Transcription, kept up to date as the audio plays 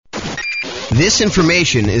This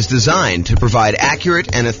information is designed to provide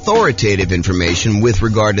accurate and authoritative information with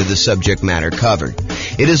regard to the subject matter covered.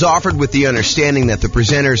 It is offered with the understanding that the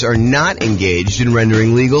presenters are not engaged in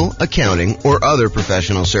rendering legal, accounting, or other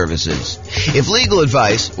professional services. If legal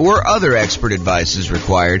advice or other expert advice is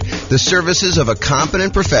required, the services of a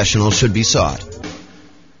competent professional should be sought.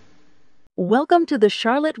 Welcome to the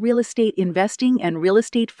Charlotte Real Estate Investing and Real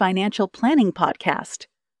Estate Financial Planning Podcast.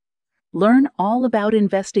 Learn all about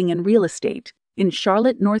investing in real estate in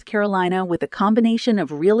Charlotte, North Carolina, with a combination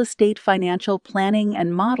of real estate financial planning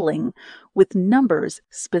and modeling with numbers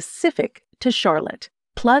specific to Charlotte,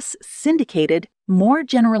 plus syndicated, more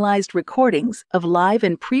generalized recordings of live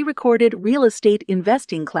and pre-recorded real estate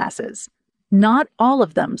investing classes, not all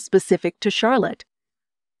of them specific to Charlotte.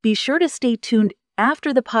 Be sure to stay tuned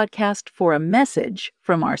after the podcast for a message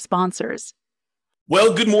from our sponsors.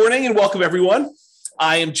 Well, good morning and welcome, everyone.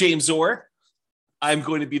 I am James Orr. I'm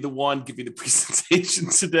going to be the one giving the presentation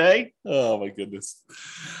today. Oh, my goodness.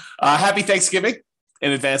 Happy Thanksgiving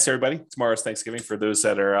in advance, everybody. Tomorrow's Thanksgiving for those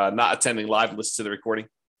that are not attending live and listen to the recording.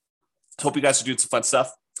 Hope you guys are doing some fun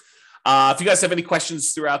stuff. If you guys have any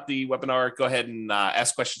questions throughout the webinar, go ahead and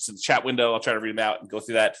ask questions in the chat window. I'll try to read them out and go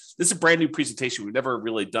through that. This is a brand new presentation. We've never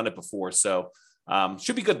really done it before, so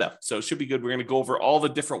should be good, though. So it should be good. We're going to go over all the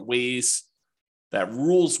different ways that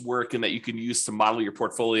rules work and that you can use to model your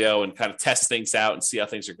portfolio and kind of test things out and see how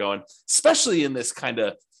things are going, especially in this kind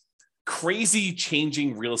of crazy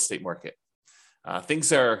changing real estate market.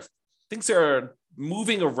 Things are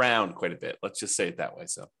moving around quite a bit. Let's just say it that way.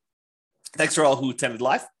 So thanks for all who attended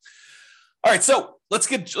live. All right, so let's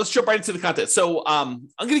jump right into the content. So I'm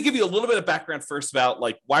going to give you a little bit of background first about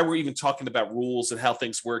like why we're even talking about rules and how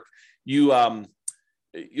things work.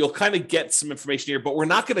 You'll kind of get some information here, but we're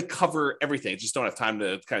not going to cover everything. Just don't have time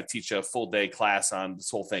to kind of teach a full day class on this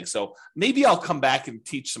whole thing. So maybe I'll come back and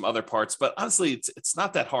teach some other parts, but honestly, it's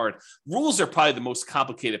not that hard. Rules are probably the most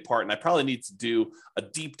complicated part, and I probably need to do a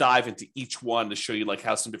deep dive into each one to show you like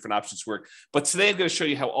how some different options work. But today I'm going to show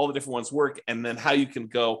you how all the different ones work and then how you can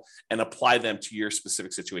go and apply them to your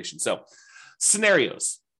specific situation. So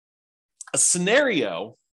scenarios. A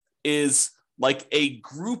scenario is like a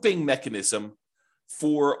grouping mechanism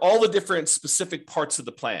for all the different specific parts of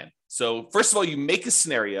the plan. So first of all, you make a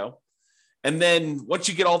scenario. And then once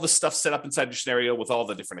you get all the stuff set up inside your scenario with all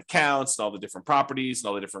the different accounts and all the different properties and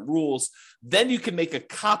all the different rules, then you can make a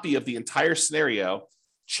copy of the entire scenario,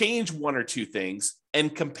 change one or two things,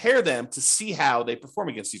 and compare them to see how they perform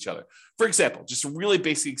against each other. For example, just a really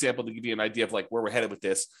basic example to give you an idea of like where we're headed with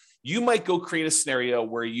this. You might go create a scenario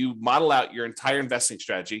where you model out your entire investing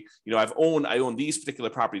strategy. You know, I own these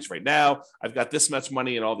particular properties right now. I've got this much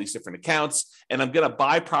money in all these different accounts, and I'm going to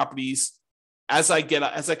buy properties as I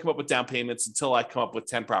come up with down payments until I come up with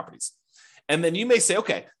 10 properties. And then you may say,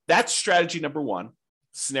 okay, that's strategy number one,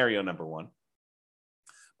 scenario number one.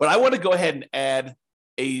 But I want to go ahead and add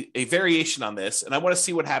a variation on this, and I want to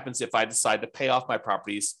see what happens if I decide to pay off my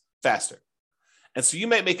properties faster. And so you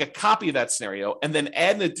might make a copy of that scenario and then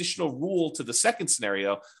add an additional rule to the second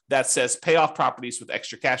scenario that says pay off properties with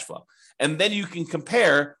extra cash flow. And then you can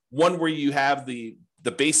compare one where you have the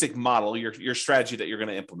basic model, your strategy that you're going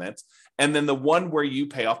to implement, and then the one where you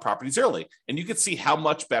pay off properties early. And you can see how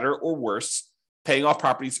much better or worse paying off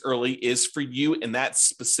properties early is for you in that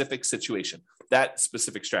specific situation, that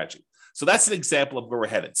specific strategy. So that's an example of where we're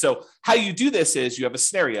headed. So how you do this is you have a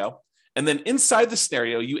scenario, and then inside the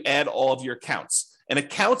scenario, you add all of your accounts. And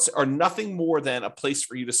accounts are nothing more than a place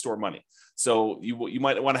for you to store money. So you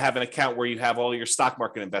might want to have an account where you have all your stock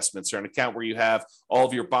market investments, or an account where you have all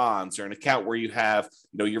of your bonds, or an account where you have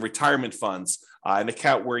your retirement funds, an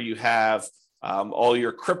account where you have all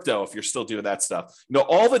your crypto, if you're still doing that stuff.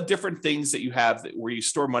 All the different things that you have where you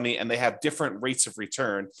store money, and they have different rates of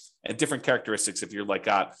return and different characteristics. If you're like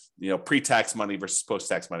got pre-tax money versus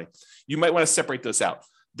post-tax money, you might want to separate those out.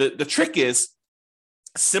 The trick is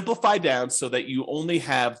simplify down so that you only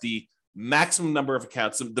have the maximum number of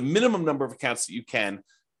accounts, the minimum number of accounts that you can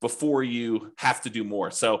before you have to do more.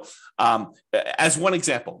 So as one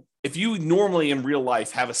example, if you normally in real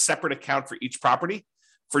life have a separate account for each property,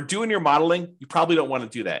 for doing your modeling, you probably don't want to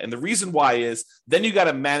do that. And the reason why is then you got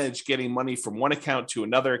to manage getting money from one account to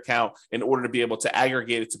another account in order to be able to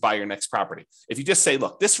aggregate it to buy your next property. If you just say,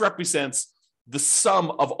 look, this represents the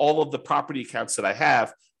sum of all of the property accounts that I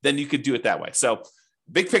have, then you could do it that way. So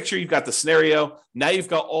big picture, you've got the scenario. Now you've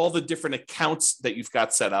got all the different accounts that you've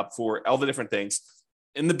got set up for all the different things.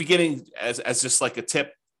 In the beginning, as just like a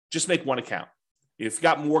tip, just make one account. If you've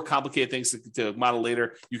got more complicated things to model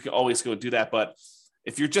later, you can always go do that. But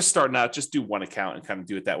If you're just starting out, just do one account and kind of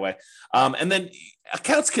do it that way. And then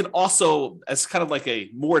accounts can also, as kind of like a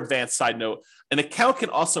more advanced side note, an account can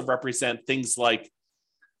also represent things like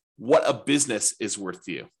what a business is worth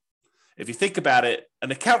to you. If you think about it,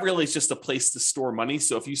 an account really is just a place to store money.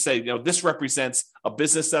 So if you say, this represents a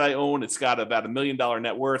business that I own, it's got about $1 million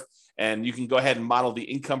net worth, and you can go ahead and model the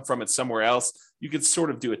income from it somewhere else, you could sort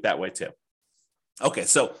of do it that way too. Okay,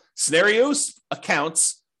 so scenarios,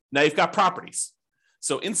 accounts, now you've got properties.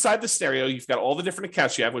 So inside the scenario, you've got all the different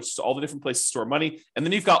accounts you have, which is all the different places to store money. And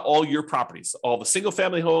then you've got all your properties, all the single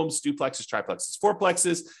family homes, duplexes, triplexes,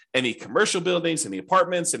 fourplexes, any commercial buildings, any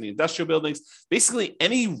apartments, any industrial buildings, basically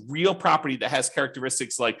any real property that has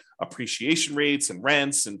characteristics like appreciation rates and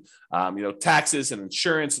rents and taxes and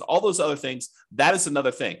insurance and all those other things. That is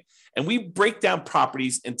another thing. And we break down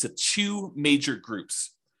properties into two major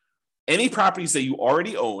groups. Any properties that you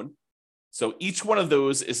already own. So each one of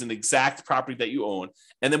those is an exact property that you own.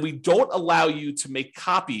 And then we don't allow you to make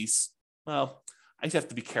copies. Well, I have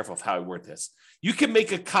to be careful of how I word this. You can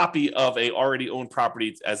make a copy of a already owned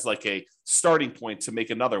property as like a starting point to make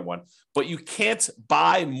another one, but you can't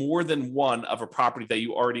buy more than one of a property that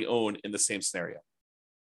you already own in the same scenario.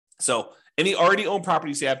 So any already owned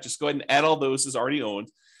properties you have, just go ahead and add all those as already owned.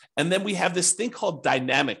 And then we have this thing called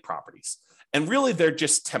dynamic properties. And really, they're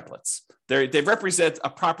just templates. They represent a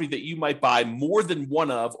property that you might buy more than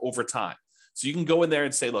one of over time. So you can go in there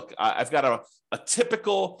and say, look, I've got a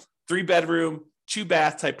typical 3-bedroom,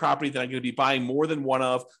 2-bath type property that I'm going to be buying more than one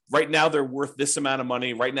of. Right now, they're worth this amount of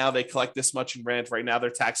money. Right now, they collect this much in rent. Right now, their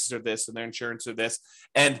taxes are this and their insurance are this.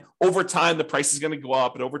 And over time, the price is going to go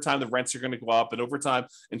up. And over time, the rents are going to go up. And over time,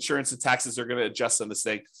 insurance and taxes are going to adjust on this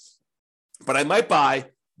thing. But I might buy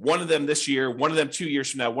one of them this year, one of them 2 years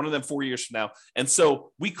from now, one of them 4 years from now. And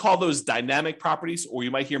so we call those dynamic properties, or you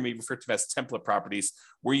might hear me refer to them as template properties,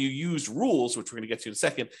 where you use rules, which we're going to get to in a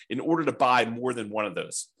second, in order to buy more than one of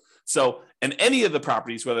those. So, and any of the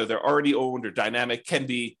properties, whether they're already owned or dynamic, can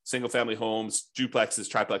be single family homes, duplexes,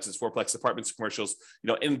 triplexes, fourplexes, apartments, commercials,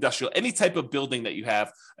 industrial, any type of building that you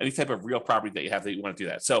have, any type of real property that you have that you want to do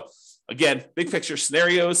that. So again, big picture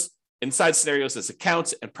scenarios, inside scenarios as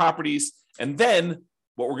accounts and properties. And then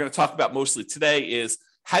what we're going to talk about mostly today is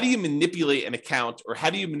how do you manipulate an account or how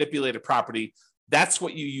do you manipulate a property? That's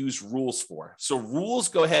what you use rules for. So rules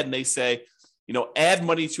go ahead and they say, add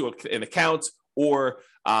money to an account, or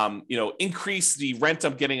increase the rent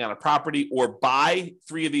I'm getting on a property, or buy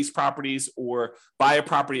 3 of these properties, or buy a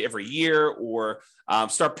property every year, or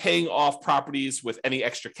start paying off properties with any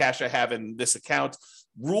extra cash I have in this account.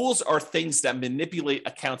 Rules are things that manipulate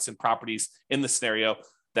accounts and properties in the scenario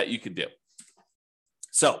that you can do.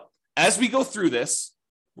 So as we go through this,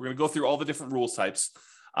 we're going to go through all the different rules types.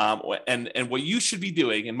 And what you should be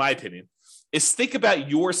doing, in my opinion, is think about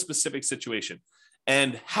your specific situation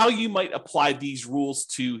and how you might apply these rules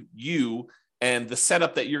to you and the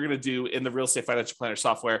setup that you're going to do in the Real Estate Financial Planner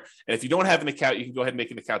software. And if you don't have an account, you can go ahead and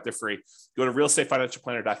make an account. They're free. Go to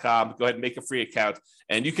realestatefinancialplanner.com, go ahead and make a free account.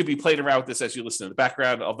 And you could be playing around with this as you listen in the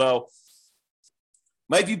background, although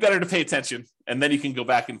might be better to pay attention, and then you can go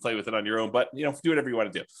back and play with it on your own. But do whatever you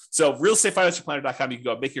want to do. So realestatefinancialplanner.com, you can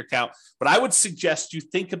go make your account. But I would suggest you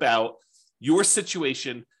think about your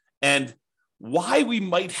situation and why we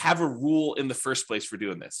might have a rule in the first place for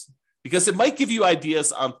doing this, because it might give you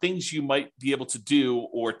ideas on things you might be able to do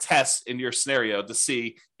or test in your scenario to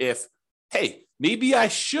see if, hey, maybe I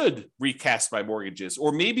should recast my mortgages,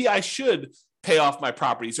 or maybe I should pay off my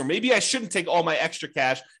properties, or maybe I shouldn't take all my extra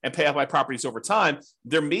cash and pay off my properties over time.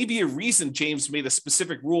 There may be a reason James made a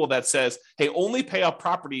specific rule that says, hey, only pay off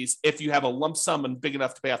properties if you have a lump sum and big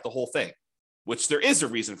enough to pay off the whole thing, which there is a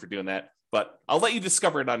reason for doing that, but I'll let you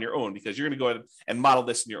discover it on your own because you're going to go ahead and model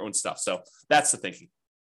this in your own stuff. So that's the thinking.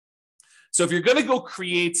 So if you're going to go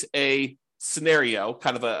create a scenario,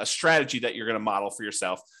 kind of a strategy that you're going to model for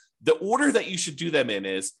yourself, the order that you should do them in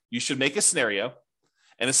is you should make a scenario.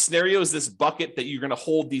 And a scenario is this bucket that you're going to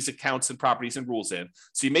hold these accounts and properties and rules in.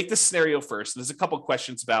 So you make the scenario first. There's a couple of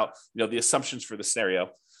questions about the assumptions for the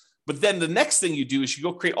scenario. But then the next thing you do is you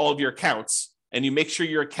go create all of your accounts and you make sure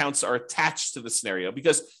your accounts are attached to the scenario,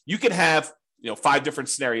 because you can have 5 different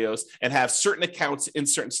scenarios and have certain accounts in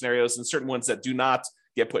certain scenarios and certain ones that do not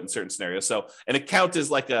get put in certain scenarios. So an account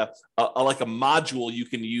is like a module you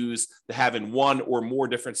can use to have in one or more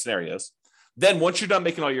different scenarios. Then once you're done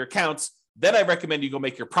making all your accounts, then I recommend you go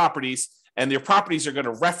make your properties, and your properties are going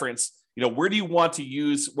to reference, where do you want to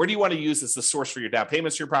use as the source for your down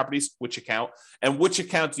payments for your properties, which account, and which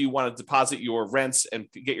account do you want to deposit your rents and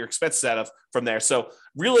get your expenses out of from there. So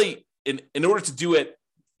really, in order to do it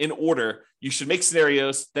in order, you should make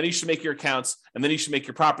scenarios, then you should make your accounts, and then you should make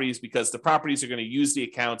your properties, because the properties are going to use the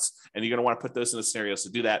accounts and you're going to want to put those in the scenarios to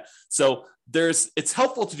do that. So it's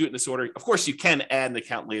helpful to do it in this order. Of course, you can add an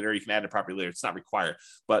account later. You can add a property later. It's not required,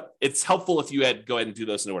 but it's helpful if you go ahead and do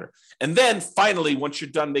those in order. And then finally, once you're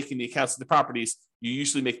done making the accounts of the properties, you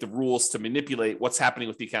usually make the rules to manipulate what's happening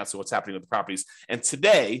with the accounts and what's happening with the properties. And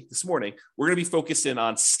today, this morning, we're going to be focused in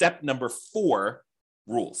on step number 4,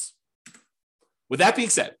 rules. With that being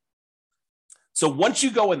said, so once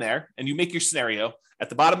you go in there and you make your scenario, at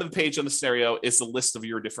the bottom of the page on the scenario is the list of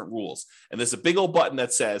your different rules. And there's a big old button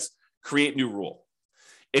that says create new rule.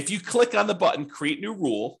 If you click on the button, create new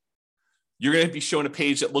rule, you're going to be shown a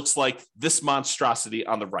page that looks like this monstrosity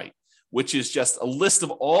on the right, which is just a list of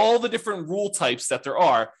all the different rule types that there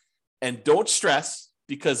are. And don't stress,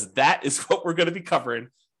 because that is what we're going to be covering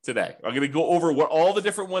today. I'm going to go over what all the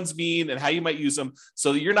different ones mean and how you might use them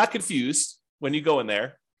so that you're not confused when you go in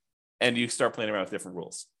there and you start playing around with different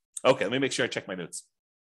rules. Okay, let me make sure I check my notes.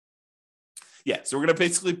 Yeah, so we're going to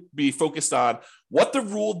basically be focused on what the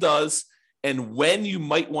rule does and when you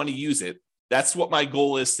might want to use it. That's what my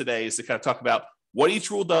goal is today, is to kind of talk about what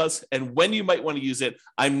each rule does and when you might want to use it.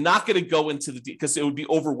 I'm not going to go into because it would be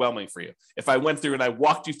overwhelming for you. If I went through and I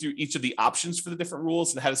walked you through each of the options for the different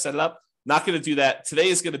rules and how to set it up, not going to do that. Today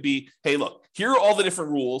is going to be, hey, look, here are all the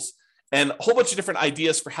different rules and a whole bunch of different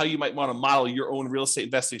ideas for how you might want to model your own real estate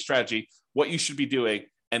investing strategy, what you should be doing,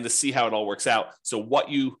 and to see how it all works out. So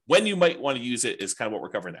when you might want to use it is kind of what we're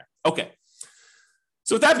covering there. Okay.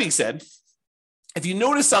 So with that being said, if you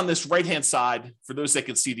notice on this right-hand side, for those that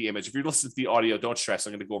can see the image, if you're listening to the audio, don't stress,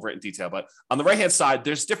 I'm going to go over it in detail. But on the right-hand side,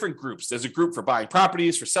 there's different groups. There's a group for buying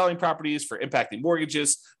properties, for selling properties, for impacting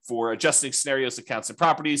mortgages, for adjusting scenarios, accounts, and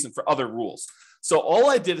properties, and for other rules. So all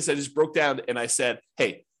I did is I just broke down and I said,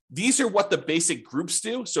 hey, these are what the basic groups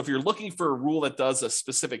do. So if you're looking for a rule that does a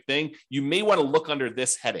specific thing, you may want to look under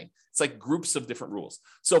this heading. It's like groups of different rules.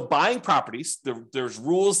 So buying properties, there's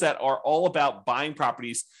rules that are all about buying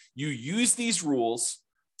properties. You use these rules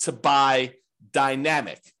to buy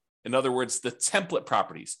dynamic. In other words, the template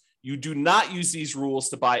properties. You do not use these rules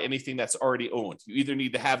to buy anything that's already owned. You either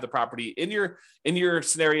need to have the property in your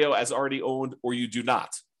scenario as already owned, or you do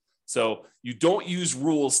not. So you don't use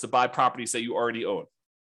rules to buy properties that you already own.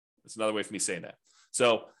 That's another way for me saying that.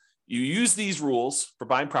 So you use these rules for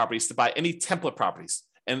buying properties to buy any template properties.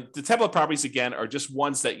 And the template properties, again, are just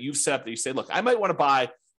ones that you've set up that you say, look, I might want to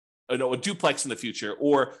buy a duplex in the future,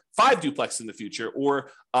 or 5 duplexes in the future,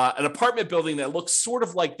 or an apartment building that looks sort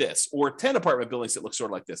of like this, or 10 apartment buildings that look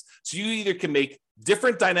sort of like this. So you either can make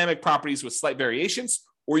different dynamic properties with slight variations,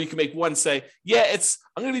 or you can make one say, yeah,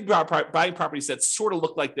 I'm going to be buying properties that sort of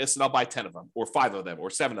look like this, and I'll buy 10 of them, or 5 of them,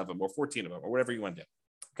 or 7 of them, or 14 of them, or whatever you want to do.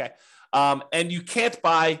 Okay. And you can't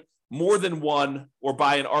buy more than one or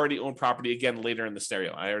buy an already owned property again later in the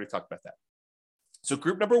scenario. I already talked about that. So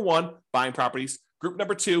group number 1, buying properties. Group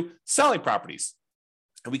number 2, selling properties.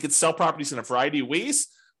 And we could sell properties in a variety of ways,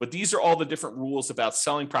 but these are all the different rules about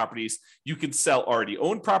selling properties. You can sell already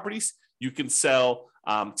owned properties. You can sell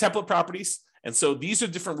template properties. And so these are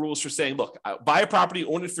different rules for saying, look, buy a property,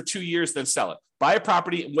 own it for 2 years, then sell it. Buy a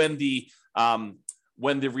property when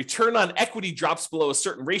the return on equity drops below a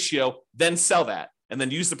certain ratio, then sell that, and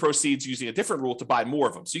then use the proceeds using a different rule to buy more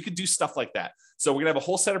of them. So you could do stuff like that. So we're going to have a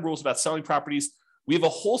whole set of rules about selling properties. We have a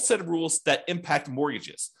whole set of rules that impact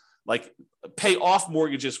mortgages, like pay off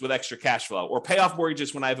mortgages with extra cash flow, or pay off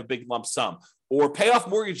mortgages when I have a big lump sum, or pay off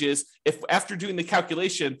mortgages if after doing the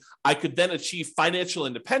calculation, I could then achieve financial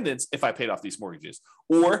independence if I paid off these mortgages,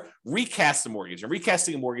 or recast a mortgage. And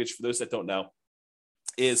recasting a mortgage, for those that don't know,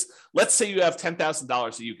 is, let's say you have $10,000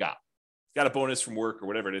 that you got a bonus from work or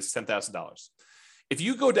whatever it is, $10,000. If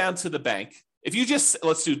you go down to the bank,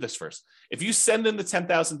 let's do this first. If you send in the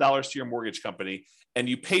 $10,000 to your mortgage company and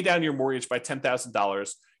you pay down your mortgage by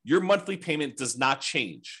 $10,000, your monthly payment does not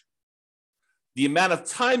change. The amount of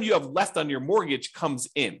time you have left on your mortgage comes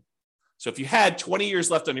in. So if you had 20 years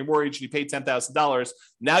left on your mortgage and you paid $10,000,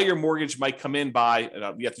 now your mortgage might come in by,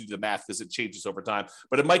 we have to do the math because it changes over time,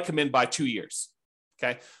 but it might come in by 2 years.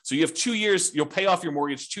 Okay. So you have 2 years, you'll pay off your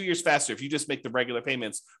mortgage 2 years faster if you just make the regular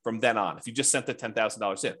payments from then on, if you just sent the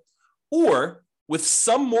 $10,000 in. Or with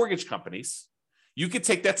some mortgage companies, you could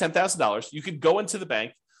take that $10,000, you could go into the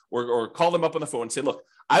bank or call them up on the phone and say, look,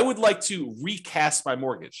 I would like to recast my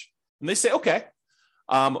mortgage. And they say, okay,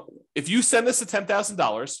 if you send us the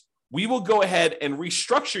 $10,000, we will go ahead and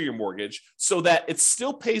restructure your mortgage so that it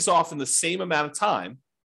still pays off in the same amount of time,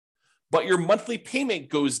 but your monthly payment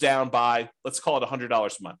goes down by, let's call it $100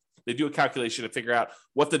 a month. They do a calculation to figure out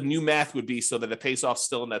what the new math would be so that it pays off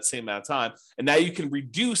still in that same amount of time. And now you can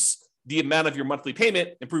reduce the amount of your monthly payment,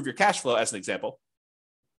 improve your cash flow, as an example,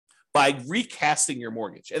 by recasting your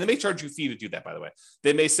mortgage. And they may charge you a fee to do that, by the way.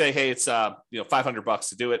 They may say, hey, it's $500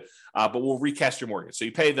 to do it, but we'll recast your mortgage. So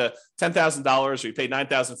you pay the $10,000 or you pay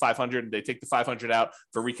 $9,500 and they take the $500 out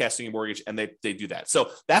for recasting your mortgage, and they do that.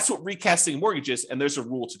 So that's what recasting mortgage is, and there's a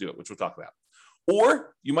rule to do it, which we'll talk about.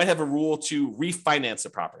 Or you might have a rule to refinance a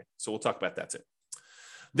property. So we'll talk about that too.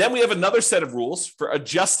 Then we have another set of rules for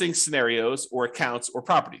adjusting scenarios or accounts or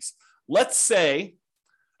properties. Let's say,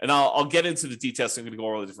 and I'll get into the details, so I'm going to go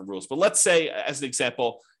over all the different rules. But let's say, as an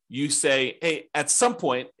example, you say, hey, at some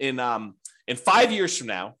point in 5 years from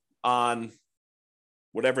now, on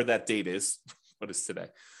whatever that date is, what is today?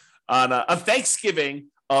 On Thanksgiving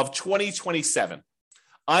of 2027,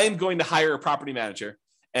 I am going to hire a property manager,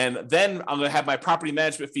 and then I'm going to have my property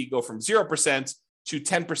management fee go from 0% to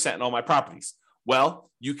 10% in all my properties. Well,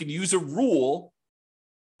 you can use a rule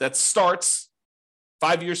that starts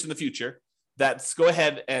 5 years in the future that's go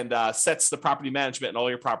ahead and sets the property management in all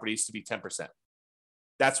your properties to be 10%.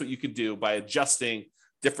 That's what you can do by adjusting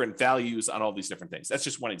different values on all these different things. That's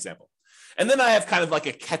just one example. And then I have kind of like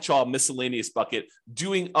a catch-all miscellaneous bucket,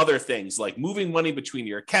 doing other things like moving money between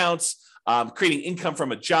your accounts, creating income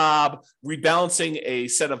from a job, rebalancing a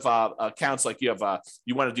set of accounts, like you want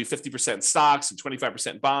to do 50% stocks and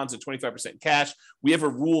 25% bonds and 25% cash. We have a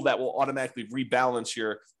rule that will automatically rebalance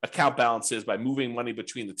your account balances by moving money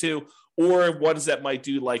between the two. Or what does that might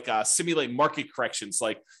do, like simulate market corrections.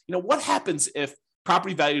 Like, what happens if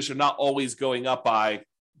property values are not always going up by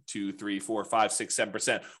 2, 3, 4, 5, 6,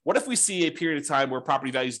 7%? What if we see a period of time where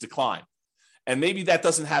property values decline? And maybe that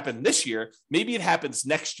doesn't happen this year. Maybe it happens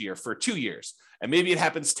next year for 2 years. And maybe it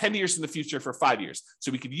happens 10 years in the future for 5 years.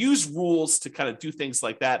 So we could use rules to kind of do things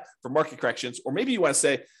like that for market corrections. Or maybe you want to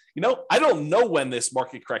say, I don't know when this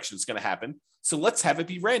market correction is going to happen, so let's have it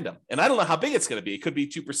be random. And I don't know how big it's going to be. It could be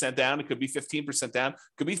 2% down. It could be 15% down. It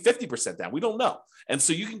could be 50% down. We don't know. And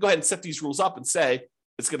so you can go ahead and set these rules up and say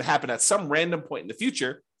it's going to happen at some random point in the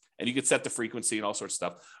future. And you could set the frequency and all sorts of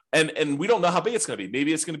stuff. And we don't know how big it's going to be.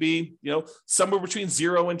 Maybe it's going to be, somewhere between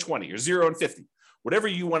 0 and 20 or 0 and 50, whatever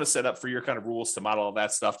you want to set up for your kind of rules to model all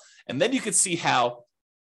that stuff. And then you can see how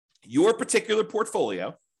your particular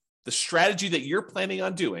portfolio, the strategy that you're planning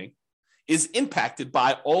on doing, is impacted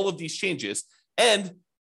by all of these changes. And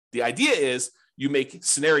the idea is you make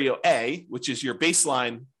scenario A, which is your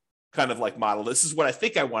baseline kind of like model. This is what I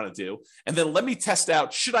think I want to do. And then let me test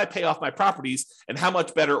out, should I pay off my properties and how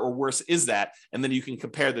much better or worse is that? And then you can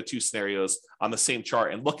compare the two scenarios on the same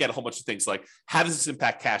chart and look at a whole bunch of things like, how does this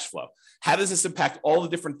impact cash flow? How does this impact all the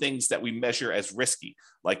different things that we measure as risky,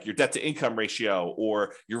 like your debt to income ratio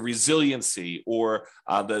or your resiliency or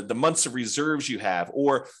the months of reserves you have,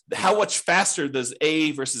 or how much faster does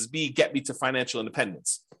A versus B get me to financial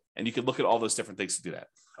independence? And you can look at all those different things to do that.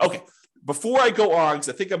 Okay. Before I go on, because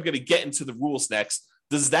I think I'm going to get into the rules next,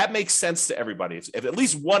 does that make sense to everybody? If at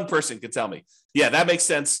least one person can tell me, yeah, that makes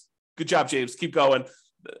sense. Good job, James. Keep going.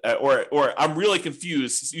 Or I'm really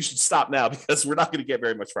confused. You should stop now because we're not going to get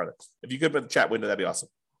very much further. If you could put the chat window, that'd be awesome.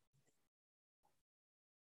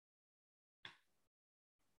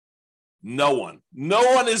 No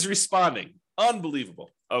one is responding.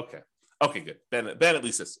 Unbelievable. Okay, good. Ben at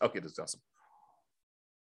least is. Okay, that's awesome.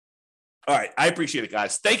 All right. I appreciate it,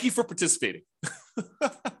 guys. Thank you for participating.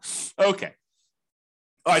 Okay.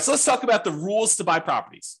 All right. So let's talk about the rules to buy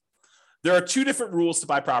properties. There are two different rules to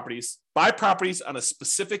buy properties. Buy properties on a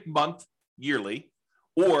specific month yearly,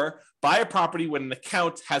 or buy a property when an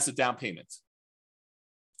account has a down payment.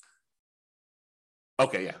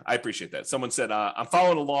 Okay. Yeah. I appreciate that. Someone said, I'm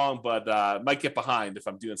following along, but might get behind if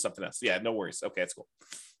I'm doing something else. Yeah, no worries. Okay. That's cool.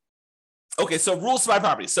 Okay, so rules to buy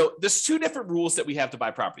properties. So there's two different rules that we have to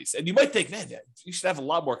buy properties. And you might think, man, you should have a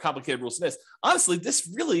lot more complicated rules than this. Honestly, this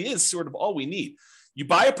really is sort of all we need. You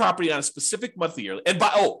buy a property on a specific monthly yearly. And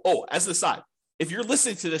as an aside, if you're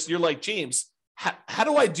listening to this and you're like, James, how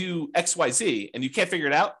do I do XYZ? And you can't figure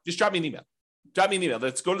it out, just drop me an email.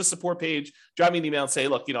 Let's go to the support page, drop me an email and say,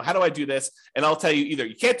 look, how do I do this? And I'll tell you either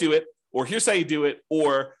you can't do it, or here's how you do it,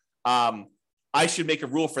 or I should make a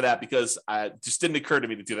rule for that because it just didn't occur to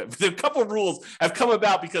me to do that. But a couple of rules have come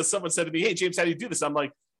about because someone said to me, hey, James, how do you do this? I'm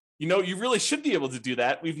like, you really should be able to do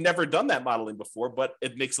that. We've never done that modeling before, but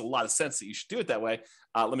it makes a lot of sense that you should do it that way.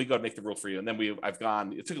 Let me go and make the rule for you. And then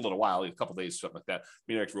it took a little while, a couple of days, something like that.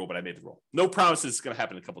 We didn't make the rule, but I made the rule. No promises it's going to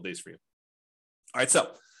happen in a couple of days for you. All right,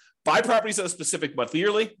 so buy properties on a specific month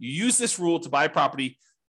yearly. You use this rule to buy property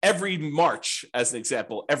every March, as an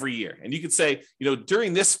example, every year. And you could say,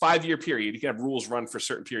 during this 5-year period, you can have rules run for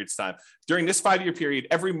certain periods of time. During this 5-year period,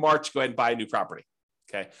 every March, go ahead and buy a new property.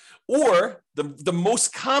 Okay. Or the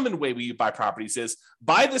most common way we buy properties is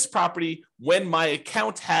buy this property when my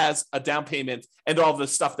account has a down payment and all the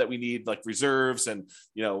stuff that we need, like reserves and,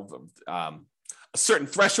 a certain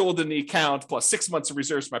threshold in the account, plus 6 months of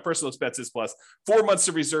reserves for my personal expenses, plus 4 months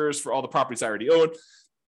of reserves for all the properties I already own,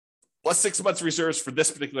 plus 6 months of reserves for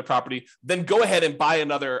this particular property. Then go ahead and buy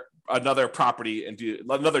another property and do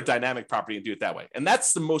another dynamic property and do it that way. And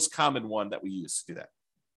that's the most common one that we use to do that.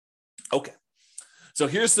 Okay. So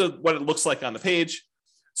here's what it looks like on the page.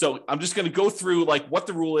 So I'm just going to go through like what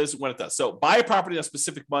the rule is when it does. So buy a property in a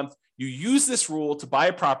specific month. You use this rule to buy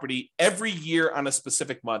a property every year on a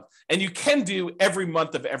specific month. And you can do every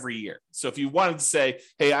month of every year. So if you wanted to say,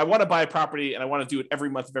 hey, I want to buy a property and I want to do it every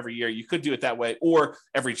month of every year, you could do it that way, or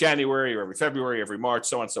every January or every February, every March,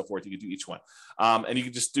 so on and so forth. You could do each one. And you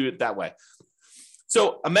could just do it that way.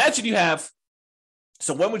 So imagine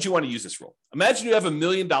so when would you want to use this rule? Imagine you have $1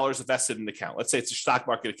 million invested in an account. Let's say it's a stock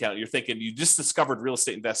market account. You're thinking you just discovered real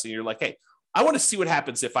estate investing. You're like, hey, I want to see what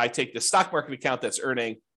happens if I take the stock market account that's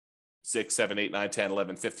earning 6, 7, 8, 9, 10,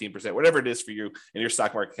 11, 15%, whatever it is for you in your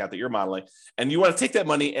stock market account that you're modeling. And you want to take that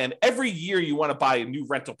money and every year you want to buy a new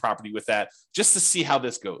rental property with that just to see how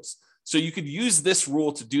this goes. So you could use this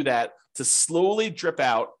rule to do that, to slowly drip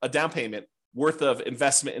out a down payment worth of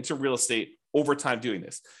investment into real estate over time doing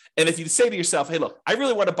this. And if you say to yourself, hey, look, I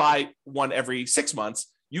really want to buy one every 6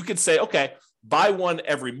 months, you could say, okay, buy one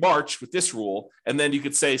every March with this rule. And then you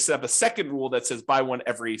could set up a second rule that says buy one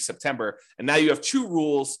every September. And now you have 2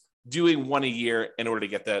 rules doing one a year in order to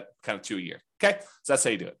get that kind of 2 a year. Okay. So that's how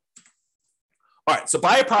you do it. All right. So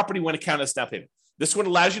buy a property when it counts as down payment. This one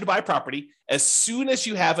allows you to buy a property as soon as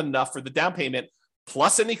you have enough for the down payment,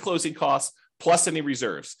 plus any closing costs, plus any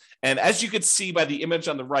reserves. And as you can see by the image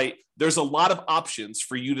on the right, there's a lot of options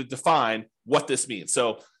for you to define what this means.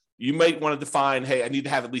 So you might want to define, hey, I need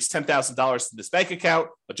to have at least $10,000 in this bank account,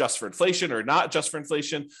 adjust for inflation or not adjust for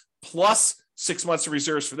inflation, plus 6 months of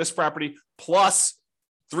reserves for this property, plus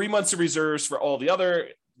 3 months of reserves for all the other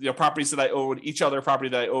properties that I own, each other property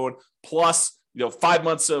that I own, plus 5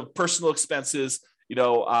 months of personal expenses,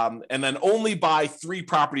 and then only buy 3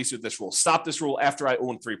 properties with this rule. Stop this rule after I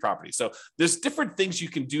own 3 properties. So there's different things you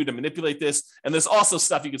can do to manipulate this. And there's also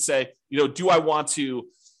stuff you could say, do I want to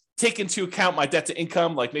take into account my debt to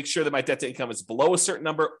income, like make sure that my debt to income is below a certain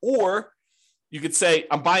number? Or you could say,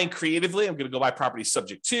 I'm buying creatively. I'm going to go buy properties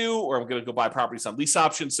subject to, or I'm going to go buy properties on lease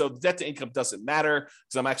options. So the debt to income doesn't matter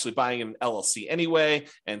because I'm actually buying an LLC anyway.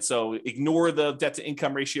 And so ignore the debt to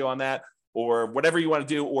income ratio on that, or whatever you want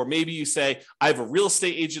to do. Or maybe you say, I have a real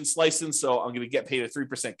estate agent's license, so I'm going to get paid a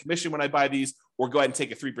 3% commission when I buy these, or go ahead and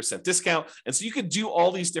take a 3% discount. And so you could do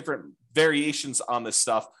all these different variations on this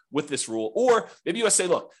stuff with this rule. Or maybe you say,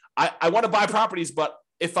 look, I want to buy properties, but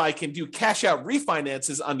if I can do cash out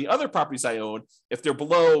refinances on the other properties I own, if they're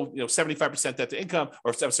below 75% debt to income,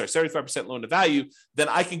 or 75% loan to value, then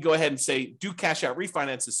I can go ahead and say, do cash out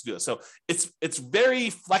refinances to do it. So it's very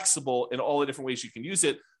flexible in all the different ways you can use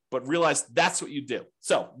it, but realize that's what you do.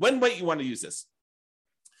 So when might you want to use this?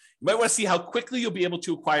 You might want to see how quickly you'll be able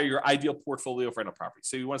to acquire your ideal portfolio for rental property.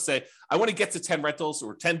 So you want to say, I want to get to 10 rentals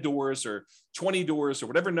or 10 doors or 20 doors or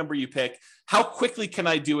whatever number you pick. How quickly can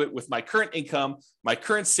I do it with my current income, my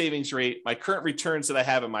current savings rate, my current returns that I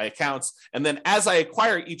have in my accounts? And then as I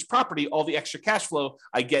acquire each property, all the extra cash flow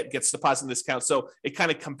I get gets deposited in this account. So it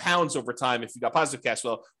kind of compounds over time if you got positive cash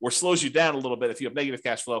flow, or slows you down a little bit if you have negative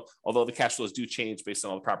cash flow, although the cash flows do change based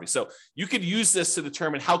on all the property. So you could use this to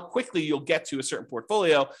determine how quickly you'll get to a certain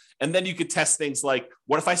portfolio. And then you could test things like,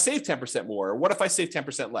 what if I save 10% more? Or what if I save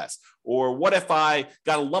 10% less? Or what if I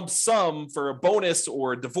got a lump sum for a bonus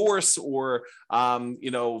or a divorce or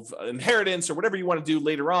inheritance or whatever you want to do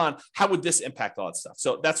later on? How would this impact all that stuff?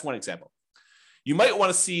 So that's one example. You might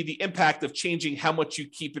want to see the impact of changing how much you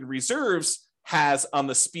keep in reserves has on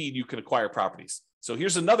the speed you can acquire properties. So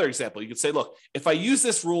here's another example. You could say, look, if I use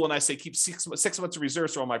this rule and I say keep six months of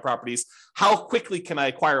reserves for all my properties, how quickly can I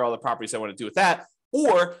acquire all the properties I want to do with that?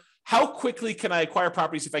 Or how quickly can I acquire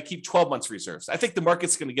properties if I keep 12 months reserves? I think the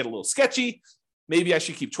market's going to get a little sketchy. Maybe I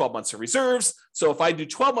should keep 12 months of reserves. So if I do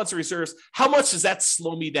 12 months of reserves, how much does that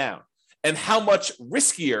slow me down? And how much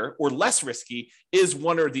riskier or less risky is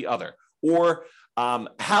one or the other? Or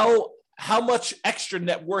how much extra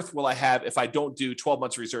net worth will I have if I don't do 12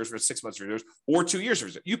 months reserves versus 6 months reserves or 2 years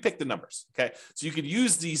reserves? You pick the numbers, okay? So you could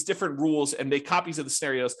use these different rules and make copies of the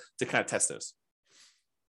scenarios to kind of test those.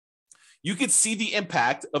 You could see the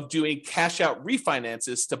impact of doing cash out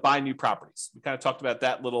refinances to buy new properties. We kind of talked about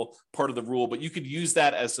that little part of the rule, but you could use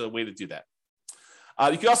that as a way to do that.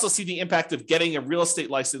 You can also see the impact of getting a real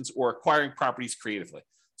estate license or acquiring properties creatively.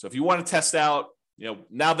 So if you want to test out,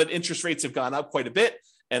 now that interest rates have gone up quite a bit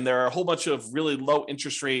and there are a whole bunch of really low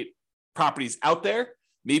interest rate properties out there,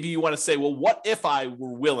 maybe you want to say, well, what if I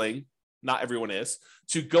were willing, not everyone is,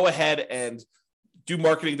 to go ahead and do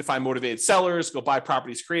marketing to find motivated sellers, go buy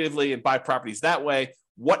properties creatively and buy properties that way.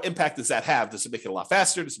 What impact does that have? Does it make it a lot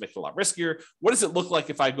faster? Does it make it a lot riskier? What does it look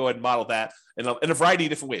like if I go ahead and model that in a variety of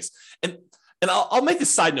different ways? And I'll make a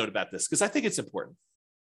side note about this because I think it's important.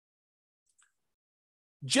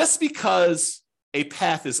 Just because a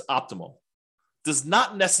path is optimal does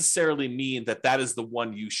not necessarily mean that that is the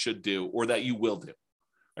one you should do or that you will do.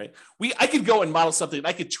 Right? I could go and model something and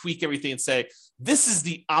I could tweak everything and say, this is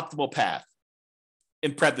the optimal path.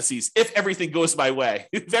 In parentheses, if everything goes my way,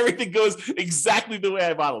 if everything goes exactly the way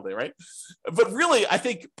I modeled it, right? But really, I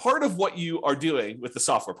think part of what you are doing with the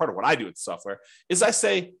software, part of what I do with the software, is I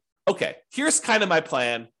say, okay, here's kind of my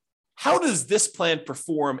plan. How does this plan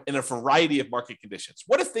perform in a variety of market conditions?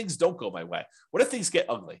 What if things don't go my way? What if things get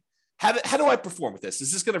ugly? How do I perform with this?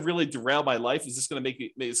 Is this going to really derail my life? Is this going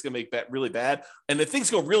to make that really bad? And if things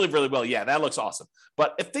go really, really well, yeah, that looks awesome.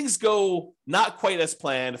 But if things go not quite as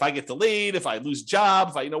planned, if I get delayed, if I lose a job,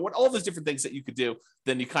 if I, what all those different things that you could do,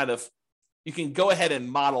 then you can go ahead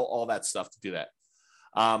and model all that stuff to do that.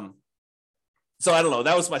 So I don't know.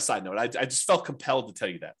 That was my side note. I just felt compelled to tell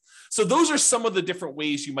you that. So those are some of the different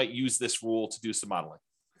ways you might use this rule to do some modeling.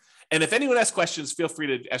 And if anyone has questions, feel free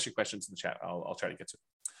to ask your questions in the chat. I'll try to get to it.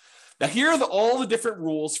 Now, here are all the different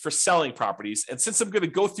rules for selling properties. And since I'm going to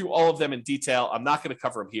go through all of them in detail, I'm not going to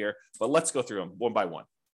cover them here, but let's go through them one by one.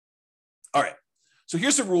 All right. So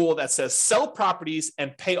here's a rule that says sell properties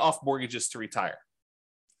and pay off mortgages to retire.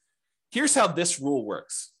 Here's how this rule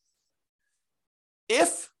works.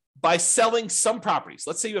 If by selling some properties,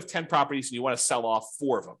 let's say you have 10 properties and you want to sell off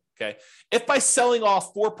 4 of them, okay? If by selling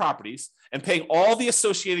off 4 properties and paying all the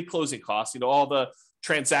associated closing costs, all the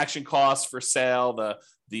transaction costs for sale, the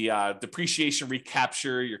depreciation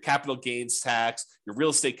recapture, your capital gains tax, your real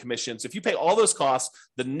estate commissions. If you pay all those costs,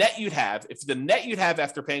 the net you'd have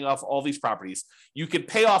after paying off all these properties, you could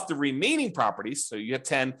pay off the remaining properties. So you have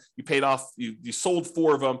 10, you paid off, you sold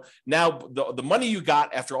 4 of them. Now the money you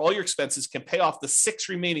got after all your expenses can pay off the 6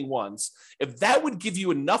 remaining ones. If that would give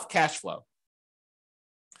you enough cash flow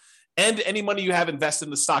and any money you have invested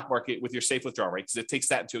in the stock market with your safe withdrawal rate, because it takes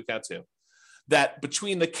that into account too, that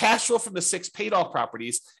between the cash flow from the 6 paid off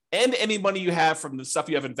properties and any money you have from the stuff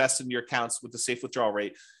you have invested in your accounts with the safe withdrawal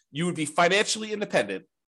rate, you would be financially independent.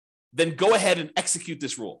 Then go ahead and execute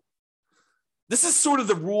this rule. This is sort of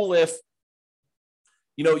the rule if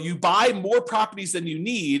you buy more properties than you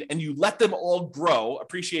need and you let them all grow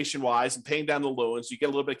appreciation wise and paying down the loans, you get a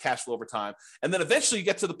little bit of cash flow over time. And then eventually you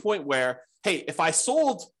get to the point where, hey, if I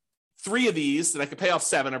sold 3 of these, then I could pay off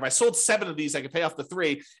 7. Or if I sold 7 of these, I could pay off the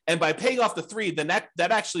 3. And by paying off the 3, then that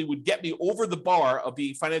actually would get me over the bar of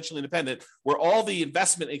being financially independent, where all the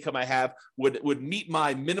investment income I have would meet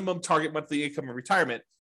my minimum target monthly income in retirement.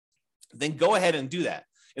 Then go ahead and do that.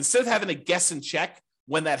 Instead of having to guess and check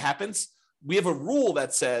when that happens, we have a rule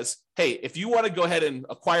that says, hey, if you want to go ahead and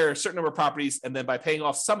acquire a certain number of properties, and then by paying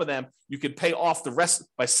off some of them, you can pay off the rest.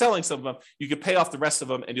 By selling some of them, you can pay off the rest of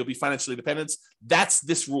them and you'll be financially independent. That's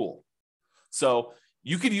this rule. So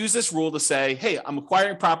you could use this rule to say, hey, I'm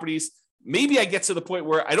acquiring properties. Maybe I get to the point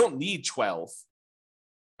where I don't need 12,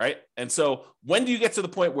 right? And so when do you get to the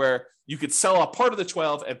point where you could sell a part of the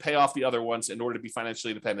 12 and pay off the other ones in order to be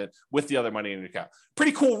financially independent with the other money in your account?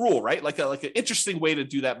 Pretty cool rule, right? Like an interesting way to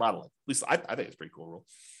do that modeling. At least I think it's a pretty cool rule.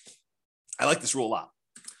 I like this rule a lot.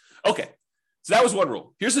 Okay, so that was one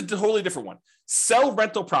rule. Here's a totally different one. Sell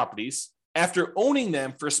rental properties after owning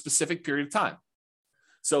them for a specific period of time.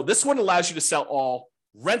 So this one allows you to sell all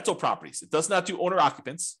rental properties. It does not do owner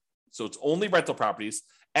occupants. So it's only rental properties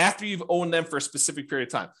after you've owned them for a specific period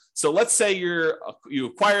of time. So let's say you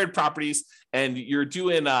acquired properties and you're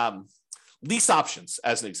doing lease options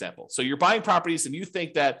as an example. So you're buying properties and you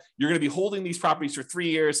think that you're going to be holding these properties for 3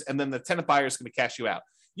 years and then the tenant buyer is going to cash you out.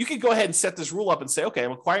 You can go ahead and set this rule up and say, okay,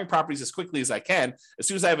 I'm acquiring properties as quickly as I can. As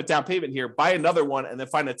soon as I have a down payment here, buy another one and then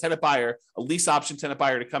find a tenant buyer, a lease option tenant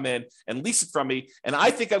buyer to come in and lease it from me. And I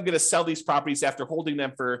think I'm going to sell these properties after holding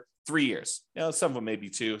them for 3 years. Some of them may be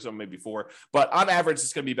 2, some may be 4, but on average,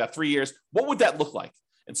 it's going to be about 3 years. What would that look like?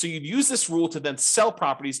 And so you'd use this rule to then sell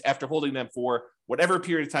properties after holding them for whatever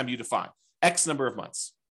period of time you define, X number of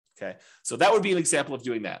months. Okay. So that would be an example of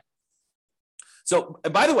doing that. So,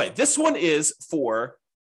 and by the way, this one is for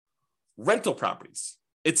rental properties.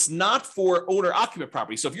 It's not for owner occupant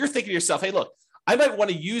properties. So if you're thinking to yourself, hey, look, I might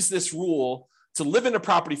want to use this rule to live in a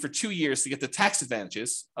property for 2 years to get the tax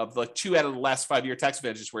advantages of like 2 out of the last 5-year tax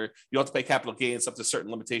advantages where you don't have to pay capital gains up to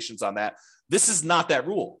certain limitations on that. This is not that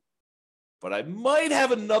rule. but I might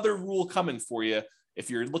have another rule coming for you if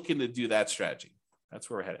you're looking to do that strategy. That's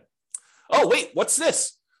where we're headed. Oh, wait, what's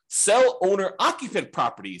this? Sell owner-occupant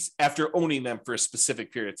properties after owning them for a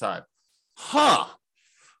specific period of time.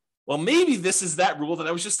 Well, maybe this is that rule that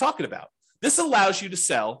I was just talking about. This allows you to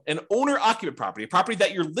sell an owner-occupant property, a property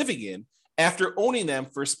that you're living in, after owning them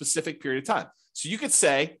for a specific period of time. So you could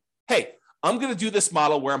say, hey, I'm going to do this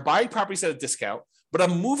model where I'm buying properties at a discount, but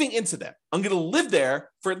I'm moving into them. I'm going to live there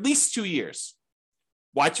for at least 2 years.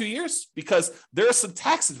 Why 2 years? Because there are some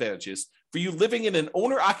tax advantages for you living in an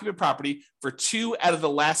owner-occupant property for 2 out of the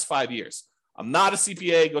last 5 years. I'm not a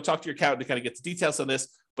CPA. Go talk to your accountant to kind of get the details on this.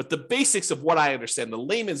 But the basics of what I understand, the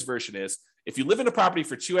layman's version is, if you live in a property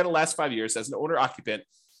for 2 out of the last 5 years as an owner-occupant,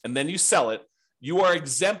 and then you sell it, you are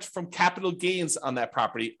exempt from capital gains on that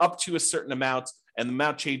property up to a certain amount, and the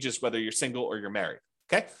amount changes whether you're single or you're married.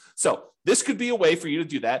 Okay, so this could be a way for you to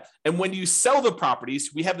do that. And when you sell the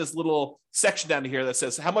properties, we have this little section down here that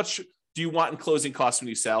says, how much do you want in closing costs when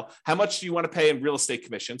you sell? How much do you want to pay in real estate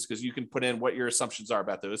commissions? Because you can put in what your assumptions are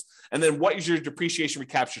about those. And then what is your depreciation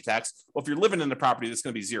recapture tax? Well, if you're living in the property, that's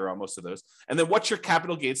going to be zero on most of those. And then what's your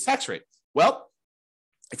capital gains tax rate? Well,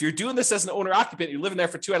 if you're doing this as an owner occupant, you're living there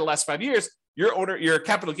for 2 out of the last 5 years, your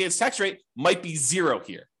capital gains tax rate might be zero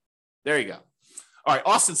here. There you go. All right,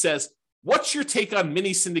 Austin says, what's your take on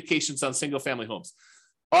mini syndications on single family homes?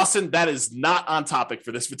 Austin, that is not on topic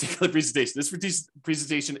for this particular presentation. This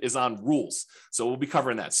presentation is on rules. So we'll be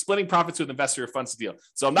covering that. Splitting profits with investor or funds deal.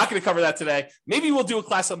 So I'm not going to cover that today. Maybe we'll do a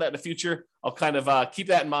class on that in the future. I'll kind of keep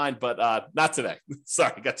that in mind, but not today.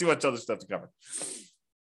 Sorry, got too much other stuff to cover.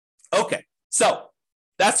 Okay, so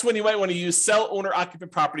that's when you might want to use sell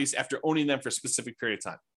owner-occupant properties after owning them for a specific period of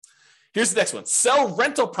time. Here's the next one. Sell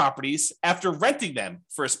rental properties after renting them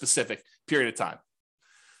for a specific period of time.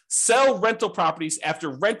 Sell rental properties after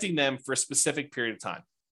renting them for a specific period of time.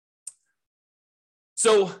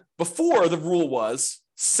 So before, the rule was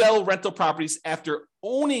sell rental properties after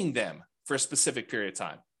owning them for a specific period of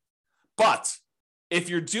time. But if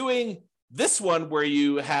you're doing this one where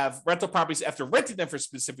you have rental properties after renting them for a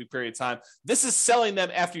specific period of time, this is selling them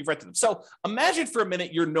after you've rented them. So imagine for a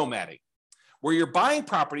minute you're nomading, where you're buying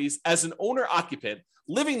properties as an owner-occupant,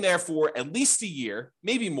 living there for at least a year,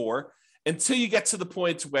 maybe more, until you get to the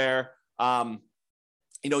point where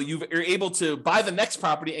you're able to buy the next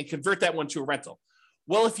property and convert that one to a rental.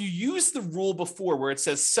 Well, if you use the rule before where it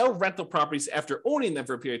says sell rental properties after owning them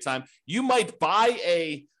for a period of time, you might buy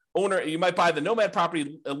the nomad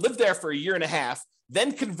property, live there for a year and a half,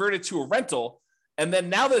 then convert it to a rental. And then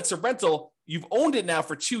now that it's a rental, you've owned it now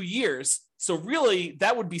for 2 years. So really,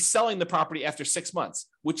 that would be selling the property after 6 months,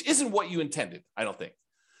 which isn't what you intended, I don't think.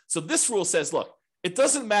 So this rule says, look, it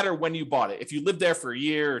doesn't matter when you bought it. If you lived there for a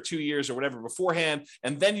year or 2 years or whatever beforehand,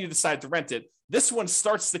 and then you decide to rent it, this one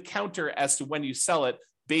starts the counter as to when you sell it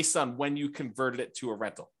based on when you converted it to a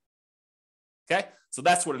rental. Okay, so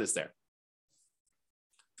that's what it is there.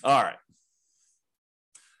 All right.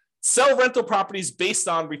 Sell rental properties based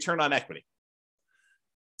on return on equity.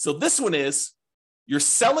 So this one is you're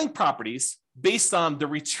selling properties based on the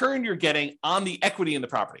return you're getting on the equity in the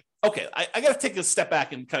property. Okay, I got to take a step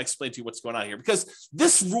back and kind of explain to you what's going on here, because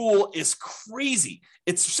this rule is crazy.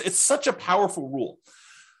 It's such a powerful rule.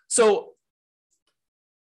 So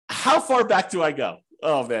how far back do I go?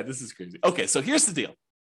 Oh man, this is crazy. Okay, so here's the deal.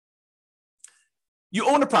 You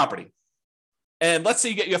own a property, and let's say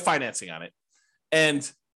you have financing on it, and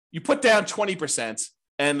you put down 20%,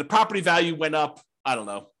 and the property value went up, I don't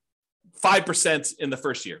know, 5% in the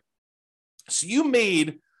first year. So you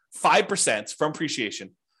made 5% from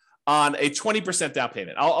appreciation on a 20% down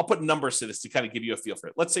payment. I'll put numbers to this to kind of give you a feel for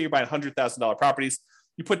it. Let's say you're buying $100,000 properties.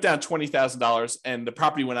 You put down $20,000 and the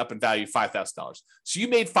property went up in value $5,000. So you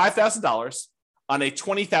made $5,000 on a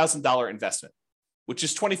 $20,000 investment, which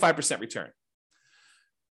is 25% return.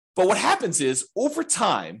 But what happens is over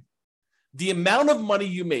time, the amount of money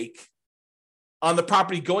you make on the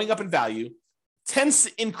property going up in value tends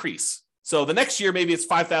to increase. So the next year, maybe it's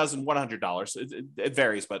 $5,100. It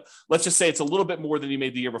varies, but let's just say it's a little bit more than you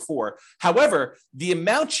made the year before. However, the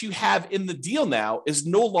amount you have in the deal now is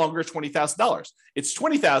no longer $20,000. It's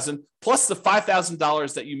 $20,000 plus the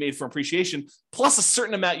 $5,000 that you made from appreciation, plus a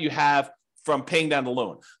certain amount you have from paying down the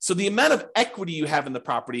loan. So the amount of equity you have in the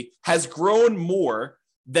property has grown more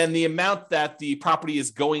than the amount that the property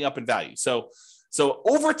is going up in value. So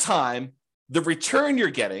over time, the return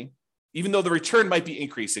you're getting, even though the return might be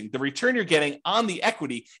increasing, the return you're getting on the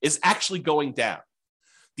equity is actually going down.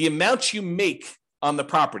 The amount you make on the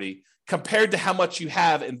property compared to how much you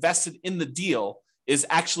have invested in the deal is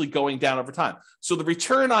actually going down over time. So the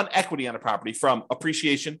return on equity on a property from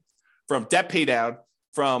appreciation, from debt pay down,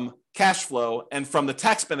 from cash flow, and from the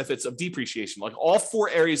tax benefits of depreciation. Like all four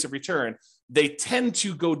areas of return, they tend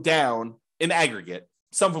to go down in aggregate.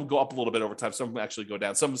 Some of them go up a little bit over time. Some of them actually go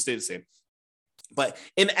down. Some of them stay the same. But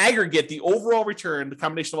in aggregate, the overall return, the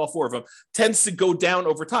combination of all four of them, tends to go down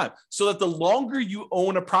over time. So that the longer you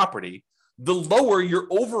own a property, the lower your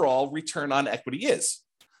overall return on equity is.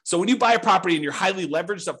 So when you buy a property and you're highly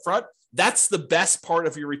leveraged up front, that's the best part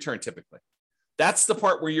of your return typically. That's the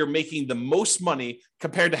part where you're making the most money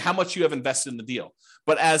compared to how much you have invested in the deal.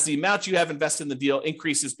 But as the amount you have invested in the deal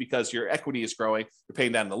increases because your equity is growing, you're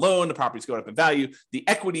paying down the loan, the property's going up in value, the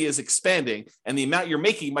equity is expanding, and the amount you're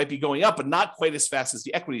making might be going up, but not quite as fast as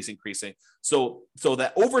the equity is increasing. So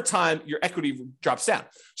that over time, your equity drops down.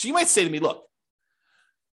 So you might say to me, look,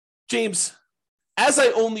 James, as I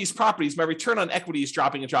own these properties, my return on equity is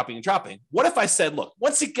dropping and dropping and dropping. What if I said, look,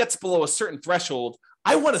 once it gets below a certain threshold,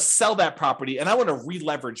 I want to sell that property and I want to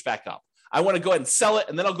re-leverage back up. I want to go ahead and sell it,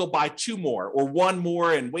 and then I'll go buy two more or one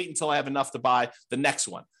more and wait until I have enough to buy the next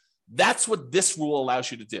one. That's what this rule allows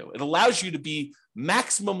you to do. It allows you to be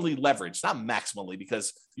maximally leveraged, not maximally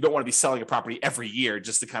because you don't want to be selling a property every year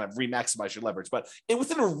just to kind of re-maximize your leverage, but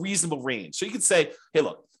within a reasonable range. So you can say, hey,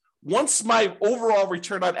 look, once my overall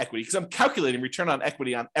return on equity, because I'm calculating return on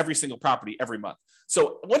equity on every single property every month.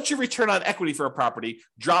 So once your return on equity for a property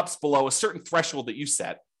drops below a certain threshold that you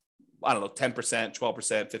set, I don't know, 10%,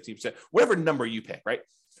 12%, 15%, whatever number you pick, right?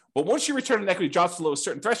 But once your return on equity drops below a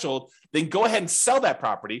certain threshold, then go ahead and sell that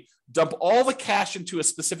property, dump all the cash into a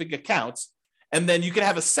specific account, and then you can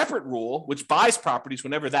have a separate rule which buys properties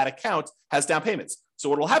whenever that account has down payments. So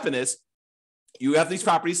what will happen is you have these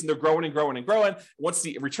properties and they're growing and growing and growing. Once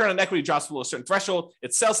the return on equity drops below a certain threshold,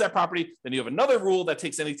 it sells that property. Then you have another rule that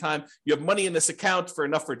takes any time. You have money in this account for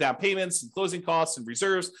enough for down payments and closing costs and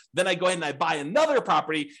reserves. Then I go ahead and I buy another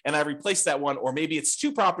property and I replace that one, or maybe it's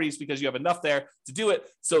two properties because you have enough there to do it.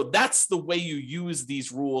 So that's the way you use these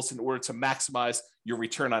rules in order to maximize your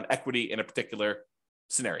return on equity in a particular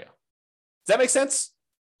scenario. Does that make sense?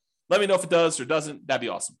 Let me know if it does or doesn't. That'd be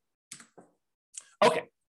awesome. Okay.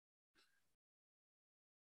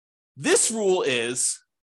 This rule is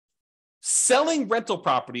selling rental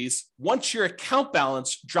properties once your account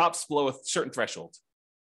balance drops below a certain threshold.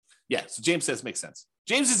 Yeah, so James says makes sense.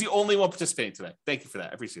 James is the only one participating today. Thank you for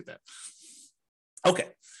that. I appreciate that. Okay,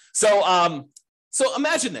 so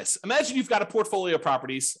imagine this. Imagine you've got a portfolio of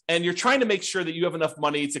properties and you're trying to make sure that you have enough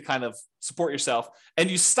money to kind of support yourself, and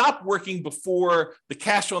you stop working before the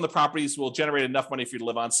cash flow on the properties will generate enough money for you to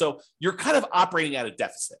live on. So you're kind of operating at a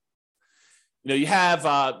deficit. You have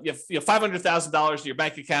 $500,000 in your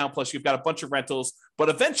bank account, plus you've got a bunch of rentals, but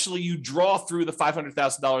eventually you draw through the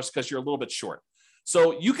 $500,000 because you're a little bit short.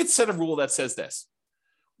 So you could set a rule that says this: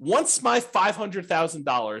 once my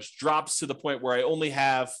 $500,000 drops to the point where I only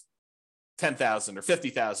have $10,000 or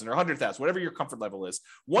 $50,000 or $100,000, whatever your comfort level is,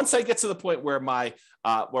 once I get to the point where my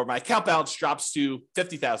account balance drops to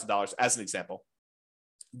 $50,000, as an example,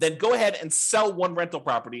 then go ahead and sell one rental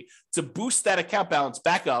property to boost that account balance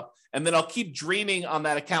back up. And then I'll keep draining on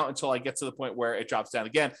that account until I get to the point where it drops down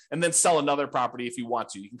again, and then sell another property if you want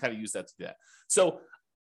to. You can kind of use that to do that. So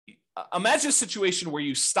imagine a situation where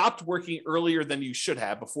you stopped working earlier than you should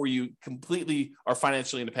have before you completely are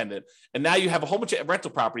financially independent. And now you have a whole bunch of rental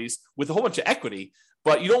properties with a whole bunch of equity,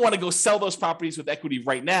 but you don't want to go sell those properties with equity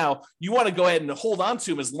right now. You want to go ahead and hold on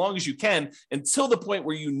to them as long as you can until the point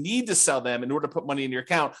where you need to sell them in order to put money in your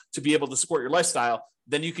account to be able to support your lifestyle.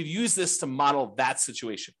 Then you could use this to model that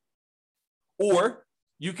situation. Or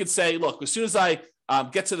you could say, look, as soon as I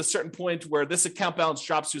get to the certain point where this account balance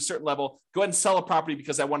drops to a certain level, go ahead and sell a property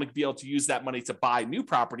because I want to be able to use that money to buy new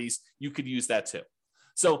properties. You could use that too.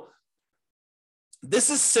 So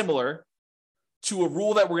this is similar to a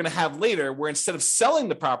rule that we're going to have later, where instead of selling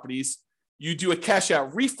the properties, you do a cash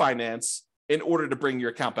out refinance in order to bring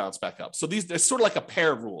your account balance back up. So they're sort of like a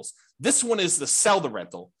pair of rules. This one is the sell the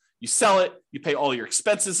rental. You sell it, you pay all your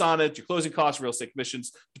expenses on it, your closing costs, real estate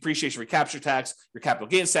commissions, depreciation, recapture tax, your capital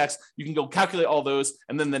gains tax. You can go calculate all those,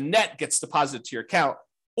 and then the net gets deposited to your account.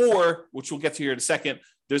 Or, which we'll get to here in a second,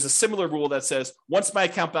 there's a similar rule that says, once my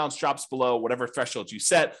account balance drops below whatever threshold you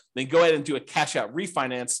set, then go ahead and do a cash out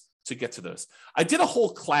refinance to get to those. I did a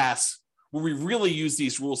whole class where we really use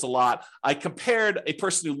these rules a lot. I compared a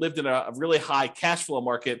person who lived in a really high cash flow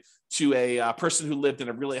market to a person who lived in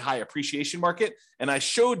a really high appreciation market. And I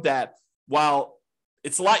showed that while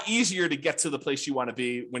it's a lot easier to get to the place you want to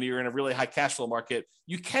be when you're in a really high cash flow market,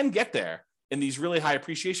 you can get there in these really high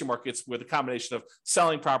appreciation markets with a combination of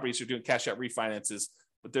selling properties or doing cash out refinances.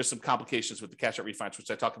 But there's some complications with the cash out refinance, which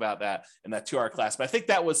I talk about that in that 2-hour class. But I think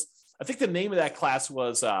the name of that class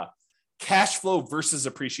was cash flow versus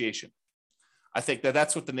appreciation. I think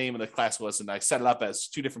that's what the name of the class was. And I set it up as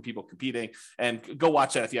two different people competing, and go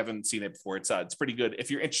watch that if you haven't seen it before. It's pretty good if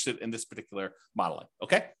you're interested in this particular modeling.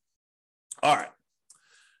 Okay. All right.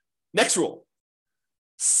 Next rule: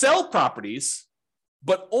 sell properties,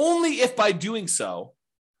 but only if by doing so,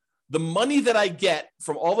 the money that I get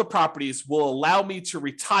from all the properties will allow me to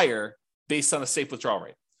retire based on a safe withdrawal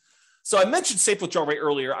rate. So I mentioned safe withdrawal rate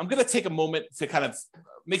earlier. I'm going to take a moment to kind of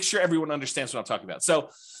make sure everyone understands what I'm talking about. So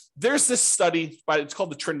there's this study, it's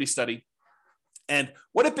called the Trinity study. And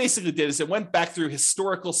what it basically did is it went back through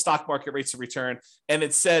historical stock market rates of return. And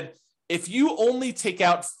it said, if you only take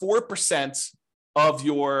out 4% of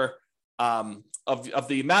your of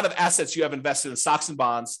the amount of assets you have invested in stocks and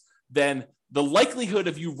bonds, then the likelihood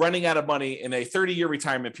of you running out of money in a 30-year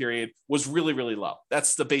retirement period was really, really low.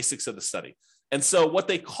 That's the basics of the study. And so what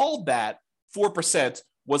they called that 4%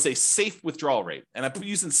 was a safe withdrawal rate. And I'm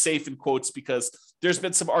using safe in quotes because there's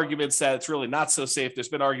been some arguments that it's really not so safe. There's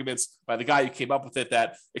been arguments by the guy who came up with it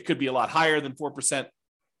that it could be a lot higher than 4%.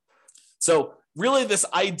 So really this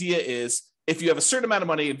idea is, if you have a certain amount of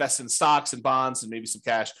money invested in stocks and bonds and maybe some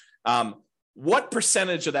cash, what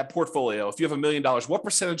percentage of that portfolio, if you have $1 million, what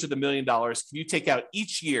percentage of the $1 million can you take out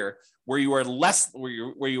each year where you are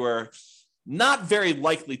where you are not very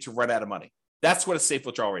likely to run out of money? That's what a safe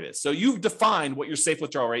withdrawal rate is. So you've defined what your safe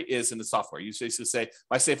withdrawal rate is in the software. You basically say,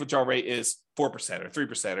 my safe withdrawal rate is 4% or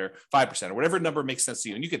 3% or 5% or whatever number makes sense to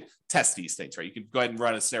you. And you can test these things, right? You can go ahead and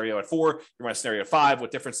run a scenario at 4, you run a scenario at 5.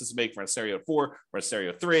 What difference does it make? Run a scenario at 4, run a scenario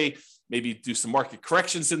at 3, maybe do some market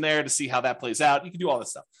corrections in there to see how that plays out. You can do all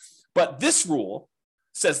this stuff. But this rule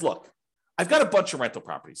says, look, I've got a bunch of rental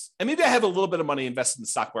properties, and maybe I have a little bit of money invested in the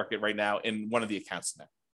stock market right now in one of the accounts in there.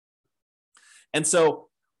 And so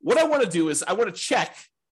what I want to do is I want to check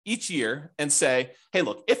each year and say, hey,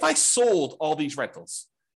 look, if I sold all these rentals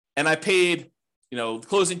and I paid,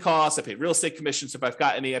 closing costs, I paid real estate commissions if I've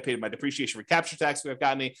got any, I paid my depreciation recapture tax if I've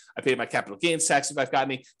got any, I paid my capital gains tax if I've got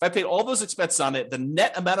any, if I paid all those expenses on it, the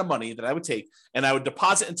net amount of money that I would take and I would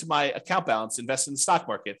deposit into my account balance, invest in the stock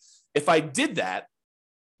market, if I did that,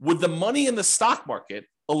 would the money in the stock market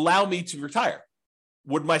allow me to retire?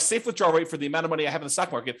 Would my safe withdrawal rate for the amount of money I have in the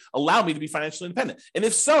stock market allow me to be financially independent? And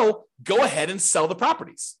if so, go ahead and sell the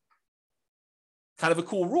properties. Kind of a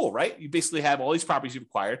cool rule, right? You basically have all these properties you've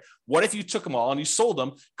acquired. What if you took them all and you sold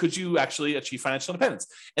them? Could you actually achieve financial independence?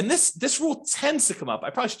 And this rule tends to come up. I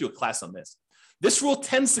probably should do a class on this. This rule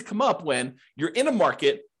tends to come up when you're in a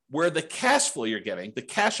market where the cash flow you're getting, the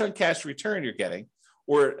cash on cash return you're getting,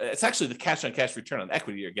 or it's actually the cash on cash return on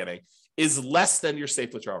equity you're getting, is less than your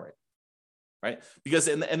safe withdrawal rate. Right? Because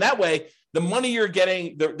in that way, the money you're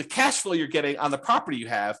getting, the cash flow you're getting on the property you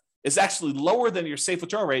have is actually lower than your safe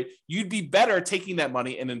withdrawal rate. You'd be better taking that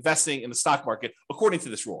money and investing in the stock market according to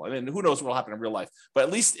this rule. And then who knows what will happen in real life. But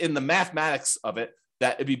at least in the mathematics of it,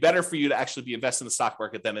 that it'd be better for you to actually be investing in the stock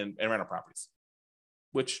market than in rental properties,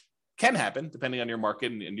 which can happen depending on your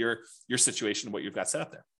market and your situation and what you've got set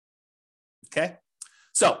up there. Okay?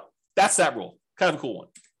 So that's that rule. Kind of a cool one.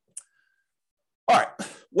 All right.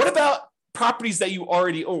 What about properties that you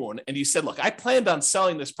already own? And you said, look, I planned on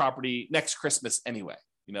selling this property next Christmas anyway.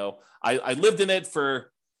 I lived in it for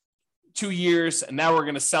 2 years and now we're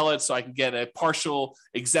going to sell it so I can get a partial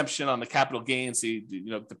exemption on the capital gains.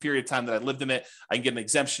 The period of time that I lived in it, I can get an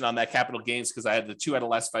exemption on that capital gains because I had the 2 out of the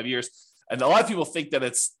last 5 years. And a lot of people think that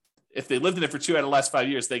if they lived in it for 2 out of the last 5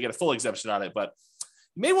 years, they get a full exemption on it. But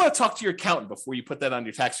you may want to talk to your accountant before you put that on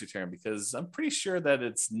your tax return, because I'm pretty sure that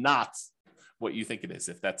it's not what you think it is,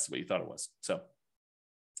 if that's what you thought it was. So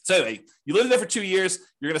anyway, you lived there for 2 years.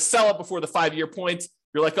 You're going to sell it before the 5-year point.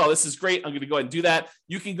 You're like, oh, this is great. I'm going to go ahead and do that.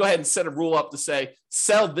 You can go ahead and set a rule up to say,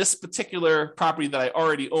 sell this particular property that I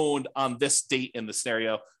already owned on this date in the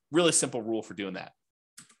scenario. Really simple rule for doing that.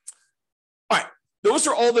 All right. Those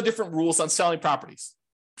are all the different rules on selling properties.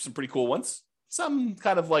 Some pretty cool ones. Some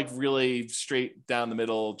kind of like really straight down the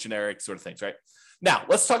middle, generic sort of things, right? Now,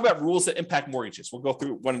 let's talk about rules that impact mortgages. We'll go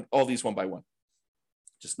through all these one by one.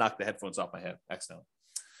 Just knocked the headphones off my head accidentally.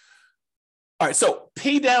 All right, so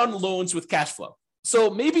pay down loans with cash flow.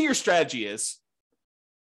 So maybe your strategy is,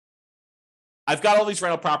 I've got all these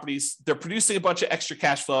rental properties. They're producing a bunch of extra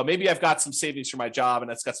cash flow. Maybe I've got some savings for my job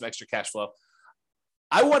and that's got some extra cash flow.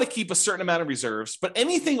 I want to keep a certain amount of reserves, but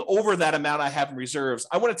anything over that amount I have in reserves,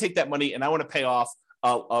 I want to take that money and I want to pay off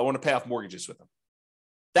mortgages with them.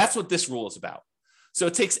 That's what this rule is about. So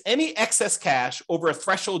it takes any excess cash over a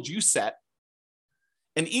threshold you set,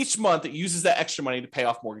 and each month it uses that extra money to pay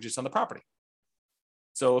off mortgages on the property.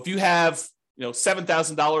 So if you have,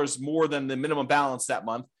 $7,000 more than the minimum balance that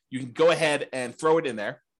month, you can go ahead and throw it in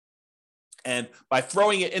there. And by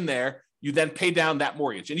throwing it in there, you then pay down that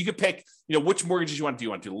mortgage. And you can pick, which mortgages you want to do. You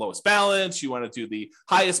want to do the lowest balance, you want to do the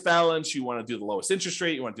highest balance, you want to do the lowest interest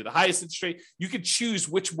rate, you want to do the highest interest rate. You can choose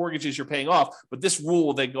which mortgages you're paying off, but this rule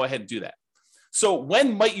will then go ahead and do that. So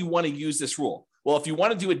when might you want to use this rule? Well, if you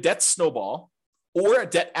want to do a debt snowball or a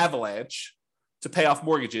debt avalanche to pay off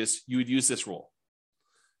mortgages, you would use this rule.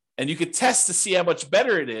 And you could test to see how much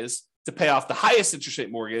better it is to pay off the highest interest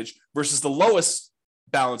rate mortgage versus the lowest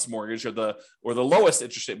balance mortgage or the lowest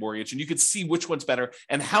interest rate mortgage. And you could see which one's better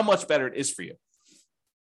and how much better it is for you.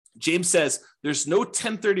 James says there's no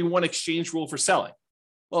 1031 exchange rule for selling.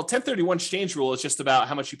 Well, 1031 exchange rule is just about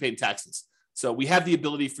how much you pay in taxes. So we have the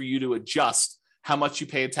ability for you to adjust how much you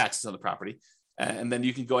pay in taxes on the property. And then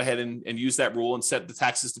you can go ahead and use that rule and set the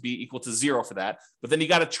taxes to be equal to 0 for that. But then you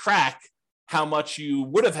got to track how much you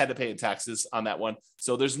would have had to pay in taxes on that one.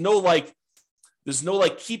 So there's no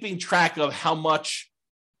keeping track of how much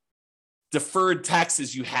deferred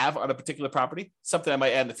taxes you have on a particular property, something I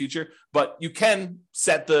might add in the future, but you can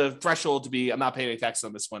set the threshold to be, I'm not paying any taxes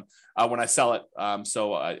on this one when I sell it.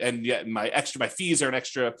 And yet my fees are an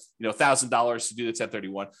extra, $1,000 to do the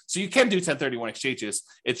 1031. So you can do 1031 exchanges.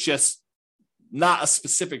 It's just not a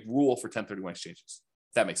specific rule for 1031 exchanges.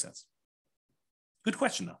 If that makes sense. Good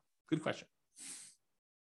question though. Good question.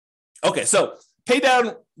 Okay. So pay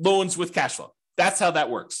down loans with cash flow. That's how that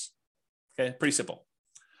works. Okay. Pretty simple.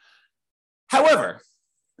 However,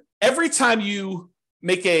 every time you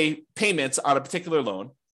make a payment on a particular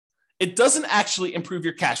loan, it doesn't actually improve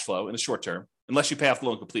your cash flow in the short term, unless you pay off the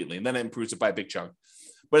loan completely, and then it improves it by a big chunk.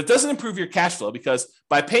 But it doesn't improve your cash flow because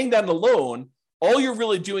by paying down the loan, all you're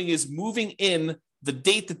really doing is moving in the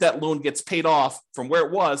date that loan gets paid off from where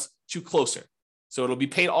it was to closer. So it'll be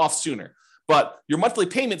paid off sooner. But your monthly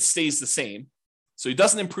payment stays the same. So it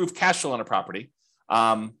doesn't improve cash flow on a property.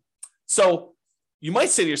 So you might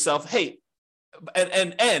say to yourself, hey,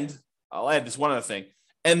 and I'll add this one other thing.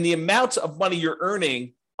 And the amount of money you're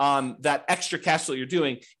earning on that extra cash flow you're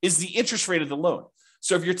doing is the interest rate of the loan.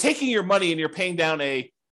 So if you're taking your money and you're paying down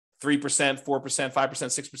a 3%, 4%, 5%,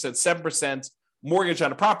 6%, 7% mortgage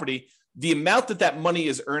on a property, the amount that money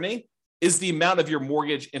is earning is the amount of your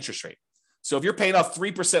mortgage interest rate. So if you're paying off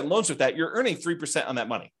 3% loans with that, you're earning 3% on that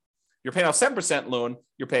money. You're paying off 7% loan,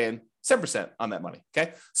 you're paying 7% on that money.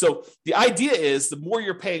 Okay. So the idea is the more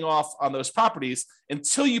you're paying off on those properties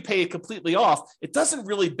until you pay it completely off, it doesn't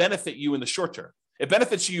really benefit you in the short term. It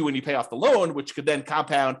benefits you when you pay off the loan, which could then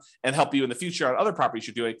compound and help you in the future on other properties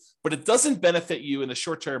you're doing, but it doesn't benefit you in the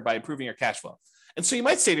short term by improving your cash flow. And so you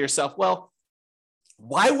might say to yourself, well,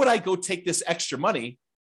 why would I go take this extra money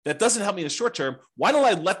that doesn't help me in the short term? Why don't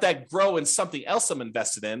I let that grow in something else I'm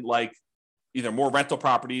invested in, like either more rental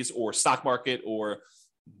properties or stock market or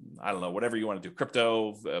I don't know, whatever you want to do,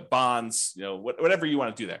 crypto, bonds, whatever you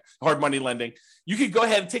want to do there, hard money lending. You could go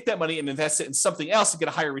ahead and take that money and invest it in something else and get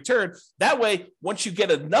a higher return. That way, once you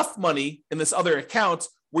get enough money in this other account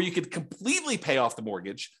where you could completely pay off the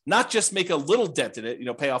mortgage, not just make a little dent in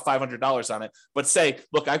it, pay off $500 on it, but say,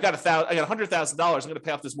 look, I got $100,000. I'm going to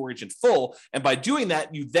pay off this mortgage in full. And by doing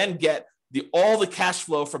that, you then get all the cash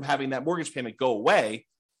flow from having that mortgage payment go away.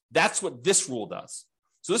 That's what this rule does.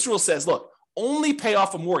 So this rule says, look, only pay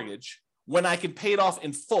off a mortgage when I can pay it off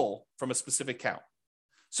in full from a specific account.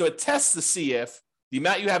 So it tests to see if the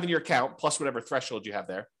amount you have in your account plus whatever threshold you have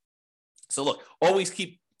there. So look, always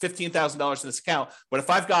keep $15,000 in this account. But if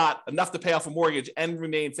I've got enough to pay off a mortgage and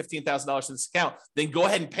remain $15,000 in this account, then go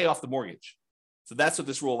ahead and pay off the mortgage. So that's what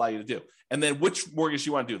this rule allows you to do. And then which mortgage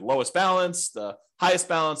you want to do, the lowest balance, the highest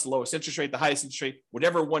balance, the lowest interest rate, the highest interest rate,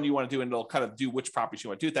 whatever one you want to do, and it'll kind of do which properties you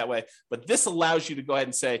want to do it that way. But this allows you to go ahead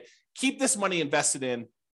and say, keep this money invested in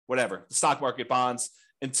whatever, the stock market, bonds,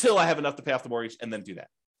 until I have enough to pay off the mortgage, and then do that.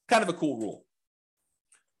 Kind of a cool rule.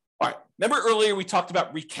 All right. Remember earlier we talked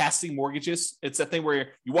about recasting mortgages? It's that thing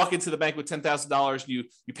where you walk into the bank with $10,000, you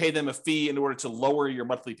pay them a fee in order to lower your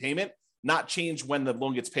monthly payment, not change when the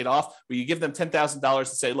loan gets paid off, but you give them $10,000 and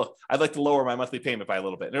say, look, I'd like to lower my monthly payment by a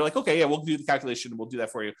little bit. And they're like, okay, yeah, we'll do the calculation and we'll do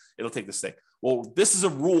that for you. It'll take this thing. Well, this is a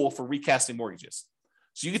rule for recasting mortgages.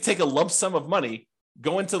 So you could take a lump sum of money,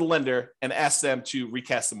 go into the lender and ask them to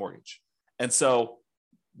recast the mortgage. And so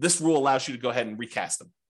this rule allows you to go ahead and recast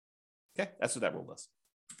them. Okay, that's what that rule does.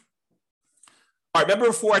 All right, remember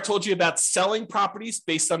before I told you about selling properties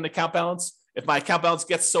based on the account balance? If my account balance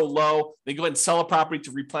gets so low, then go ahead and sell a property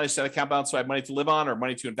to replenish that account balance so I have money to live on or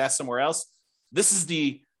money to invest somewhere else. This is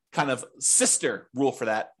the kind of sister rule for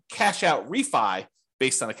that, cash out refi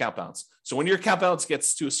based on account balance. So when your account balance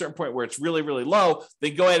gets to a certain point where it's really, really low,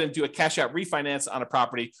 then go ahead and do a cash out refinance on a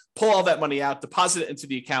property, pull all that money out, deposit it into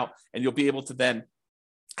the account, and you'll be able to then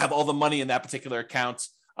have all the money in that particular account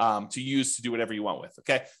to use to do whatever you want with.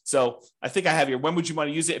 Okay. So I think I have here, when would you want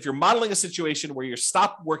to use it? If you're modeling a situation where you're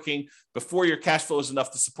stopped working before your cash flow is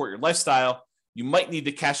enough to support your lifestyle, you might need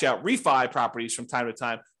to cash out refi properties from time to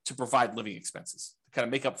time to provide living expenses to kind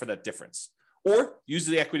of make up for that difference. Or use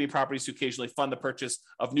the equity properties to occasionally fund the purchase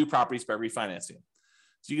of new properties by refinancing.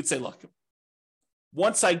 So you could say, look,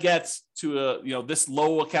 once I get to this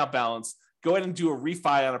low account balance, go ahead and do a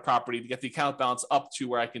refi on a property to get the account balance up to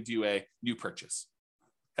where I can do a new purchase.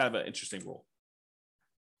 Kind of an interesting rule.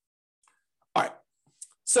 All right.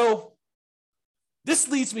 So this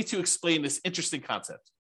leads me to explain this interesting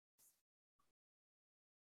concept.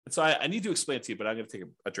 And so I need to explain it to you, but I'm going to take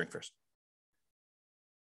a drink first.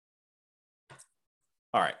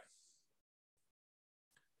 All right.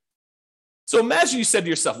 So imagine you said to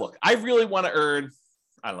yourself, look, I really want to earn,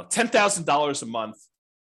 I don't know, $10,000 a month.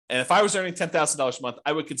 And if I was earning $10,000 a month,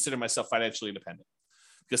 I would consider myself financially independent.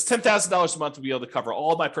 Because $10,000 a month would be able to cover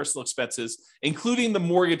all of my personal expenses, including the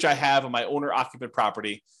mortgage I have on my owner-occupant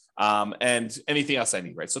property, and anything else I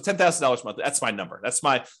need, right? So $10,000 a month, that's my number. That's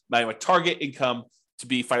my target income to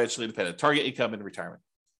be financially independent, target income in retirement.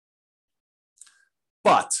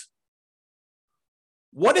 But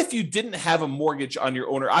what if you didn't have a mortgage on your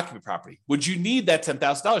owner-occupant property? Would you need that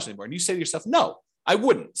 $10,000 anymore? And you say to yourself, no, I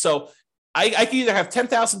wouldn't. So I can either have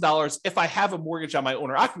 $10,000 if I have a mortgage on my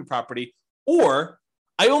owner-occupant property, or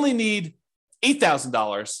I only need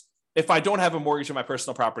 $8,000 if I don't have a mortgage on my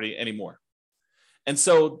personal property anymore. And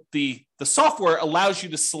so the software allows you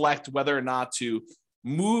to select whether or not to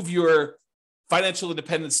move your financial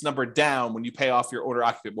independence number down when you pay off your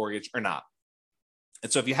owner-occupant mortgage or not.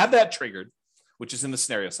 And so if you have that triggered, which is in the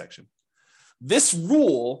scenario section, this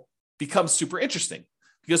rule becomes super interesting,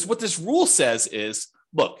 because what this rule says is,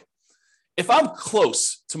 look, if I'm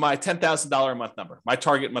close to my $10,000 a month number, my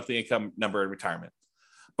target monthly income number in retirement,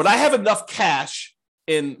 but I have enough cash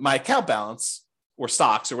in my account balance or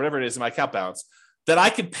stocks or whatever it is in my account balance that I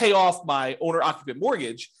could pay off my owner-occupant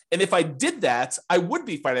mortgage, and if I did that, I would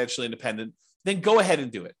be financially independent, then go ahead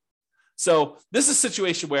and do it. So this is a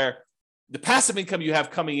situation where the passive income you have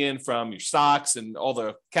coming in from your stocks and all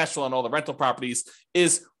the cash flow on all the rental properties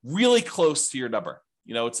is really close to your number.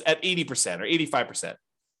 It's at 80% or 85%.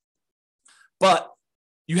 But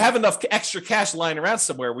you have enough extra cash lying around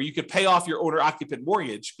somewhere where you could pay off your owner-occupant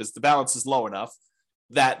mortgage because the balance is low enough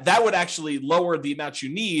that would actually lower the amount you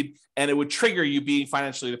need, and it would trigger you being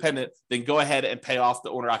financially independent. Then go ahead and pay off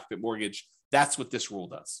the owner-occupant mortgage. That's what this rule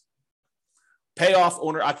does. Pay off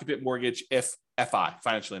owner-occupant mortgage if FI,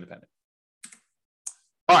 financially independent.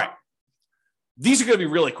 All right. These are going to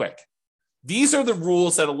be really quick. These are the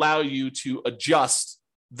rules that allow you to adjust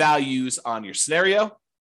values on your scenario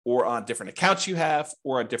or on different accounts you have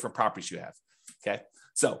or on different properties you have. Okay.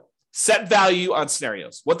 So set value on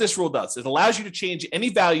scenarios. What this rule does, it allows you to change any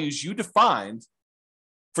values you defined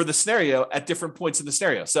for the scenario at different points in the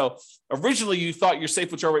scenario. So originally you thought your safe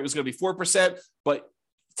withdrawal rate was going to be 4%, but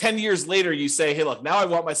 10 years later you say, hey, look, now I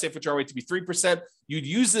want my safe withdrawal rate to be 3%. You'd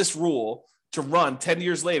use this rule to run 10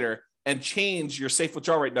 years later and change your safe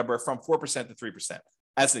withdrawal rate number from 4% to 3%,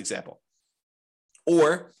 as an example.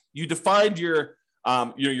 Or you defined your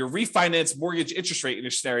refinance mortgage interest rate in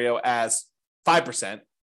your scenario as 5%,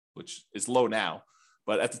 which is low now,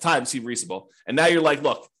 but at the time seemed reasonable. And now you're like,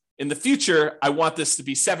 look, in the future, I want this to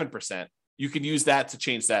be 7%. You can use that to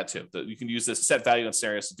change that too. You can use this set value on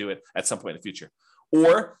scenarios to do it at some point in the future.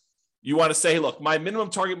 Or you want to say, look, my minimum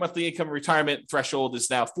target monthly income retirement threshold is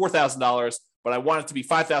now $4,000, but I want it to be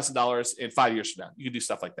 $5,000 in 5 years from now. You can do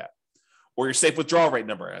stuff like that. Or your safe withdrawal rate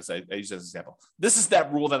number, as I use as an example. This is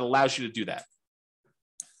that rule that allows you to do that.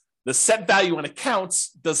 The set value on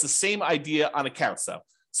accounts does the same idea on accounts, though.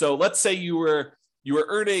 So let's say you were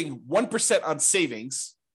earning 1% on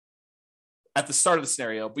savings at the start of the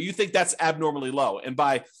scenario, but you think that's abnormally low. And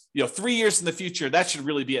by 3 years in the future, that should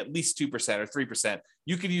really be at least 2% or 3%.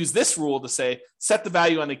 You could use this rule to say, set the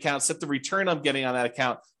value on the account, set the return I'm getting on that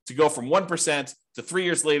account to go from 1% to 3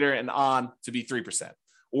 years later and on to be 3%.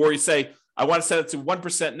 Or you say, I want to set it to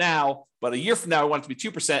 1% now, but a year from now, I want it to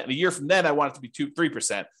be 2%. And a year from then, I want it to be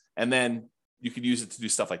 3%. And then you could use it to do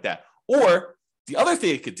stuff like that. Or the other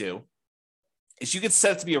thing it could do is you could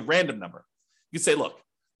set it to be a random number. You could say, look,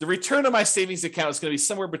 the return on my savings account is going to be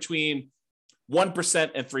somewhere between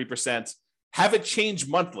 1% and 3%. Have it change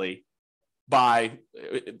monthly by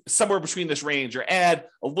somewhere between this range, or add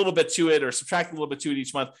a little bit to it or subtract a little bit to it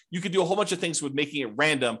each month. You could do a whole bunch of things with making it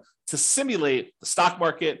random to simulate the stock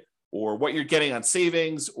market or what you're getting on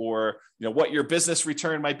savings, or what your business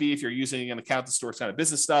return might be if you're using an account to store kind of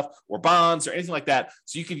business stuff or bonds or anything like that.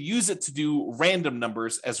 So you could use it to do random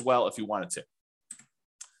numbers as well if you wanted to.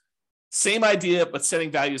 Same idea, but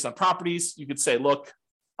setting values on properties. You could say, look,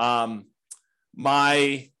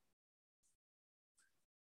 my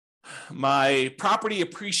property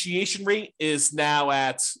appreciation rate is now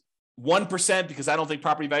at 1% because I don't think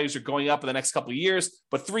property values are going up in the next couple of years.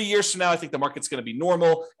 But 3 years from now, I think the market's going to be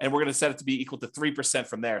normal, and we're going to set it to be equal to 3%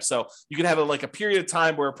 from there. So you can have a period of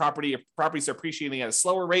time where properties are appreciating at a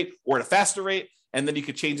slower rate or at a faster rate, and then you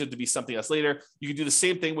could change it to be something else later. You can do the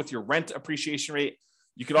same thing with your rent appreciation rate.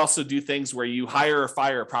 You could also do things where you hire or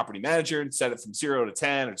fire a property manager and set it from 0 to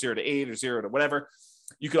 10 or 0 to 8 or 0 to whatever.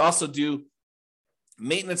 You could also do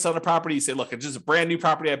maintenance on a property. You say, look, it's just a brand new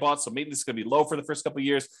property I bought, so maintenance is going to be low for the first couple of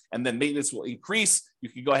years, and then maintenance will increase. You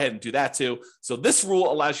can go ahead and do that too. So this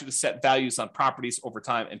rule allows you to set values on properties over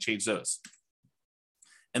time and change those.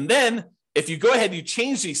 And then if you go ahead and you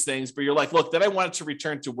change these things, but you're like, look, then I want it to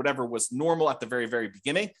return to whatever was normal at the very, very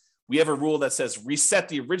beginning, we have a rule that says reset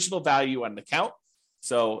the original value on an account.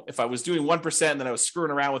 So if I was doing 1% and then I was screwing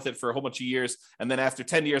around with it for a whole bunch of years, and then after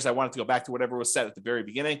 10 years, I wanted to go back to whatever was set at the very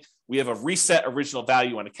beginning, we have a reset original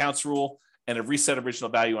value on accounts rule and a reset original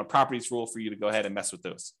value on properties rule for you to go ahead and mess with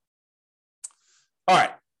those. All right.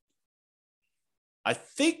 I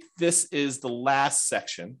think this is the last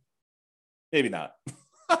section. Maybe not.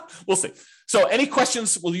 We'll see. So any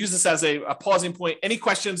questions? We'll use this as a pausing point. Any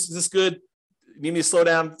questions? Is this good? Need me to slow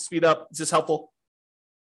down, speed up? Is this helpful?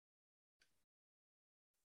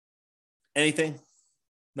 Anything?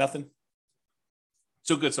 Nothing?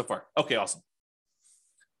 So good so far. Okay, awesome.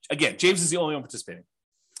 Again, James is the only one participating.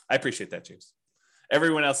 I appreciate that, James.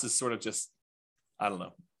 Everyone else is sort of just, I don't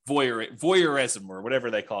know, voyeurism or whatever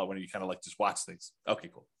they call it when you kind of like just watch things. Okay,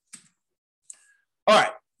 cool. All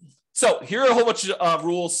right. So here are a whole bunch of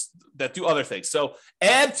rules that do other things. So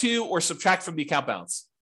add to or subtract from the account balance.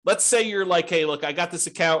 Let's say you're like, hey, look, I got this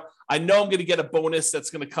account. I know I'm going to get a bonus that's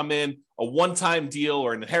going to come in, a one-time deal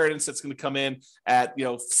or an inheritance that's going to come in at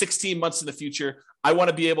 16 months in the future. I want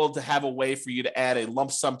to be able to have a way for you to add a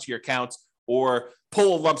lump sum to your account or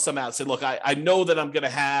pull a lump sum out and say, look, I know that I'm going to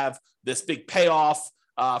have this big payoff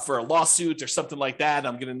for a lawsuit or something like that.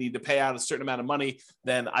 I'm going to need to pay out a certain amount of money.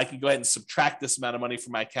 Then I can go ahead and subtract this amount of money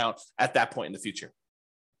from my account at that point in the future.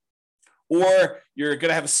 Or you're going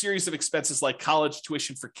to have a series of expenses like college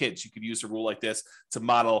tuition for kids. You could use a rule like this to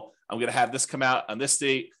model, I'm going to have this come out on this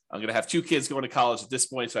date. I'm going to have 2 kids going to college at this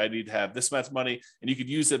point, so I need to have this much money. And you could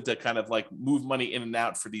use them to kind of like move money in and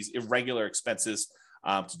out for these irregular expenses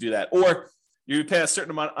to do that. Or you pay a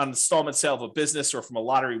certain amount on installment sale of a business or from a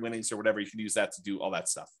lottery winnings or whatever. You can use that to do all that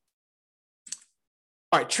stuff.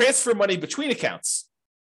 All right, transfer money between accounts.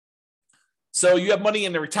 So you have money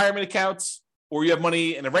in the retirement accounts, or you have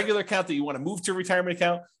money in a regular account that you want to move to a retirement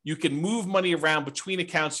account. You can move money around between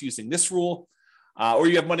accounts using this rule. Or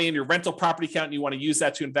you have money in your rental property account and you want to use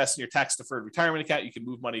that to invest in your tax-deferred retirement account. You can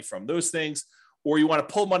move money from those things. Or you want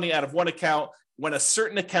to pull money out of one account when a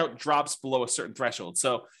certain account drops below a certain threshold.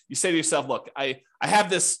 So you say to yourself, look, I have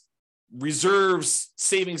this reserves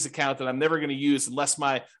savings account that I'm never going to use unless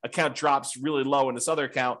my account drops really low in this other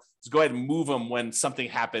account. So go ahead and move them when something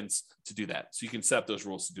happens to do that. So you can set up those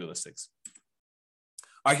rules to do those things.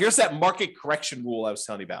 All right, here's that market correction rule I was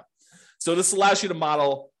telling you about. So this allows you to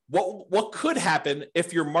model what could happen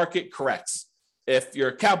if your market corrects. If your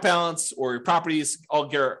account balance or your properties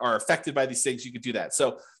all are affected by these things, you could do that.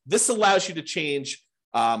 So this allows you to change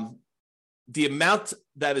the amount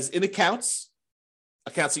that is in accounts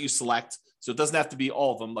that you select. So it doesn't have to be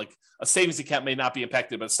all of them. Like a savings account may not be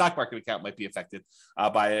affected, but a stock market account might be affected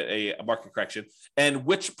by a market correction. And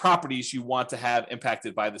which properties you want to have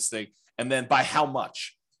impacted by this thing, and then by how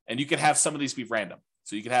much. And you can have some of these be random.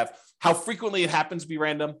 So you can have how frequently it happens be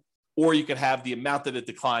random, or you could have the amount that it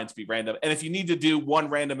declines be random. And if you need to do one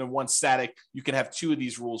random and one static, you can have 2 of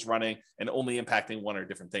these rules running and only impacting one or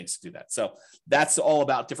different things to do that. So that's all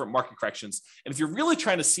about different market corrections. And if you're really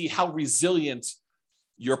trying to see how resilient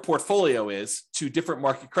your portfolio is to different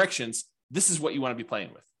market corrections, this is what you want to be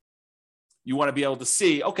playing with. You want to be able to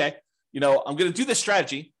see, okay, I'm going to do this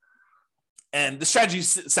strategy. And the strategy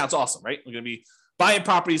sounds awesome, right? I'm going to be buying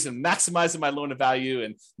properties and maximizing my loan to value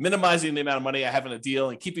and minimizing the amount of money I have in a deal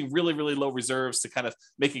and keeping really, really low reserves to kind of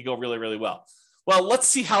make it go really, really well. Well, let's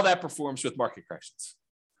see how that performs with market corrections.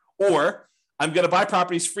 Or I'm going to buy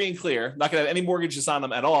properties free and clear, not going to have any mortgages on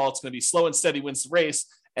them at all. It's going to be slow and steady wins the race.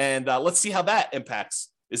 And let's see how that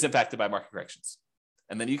is impacted by market corrections.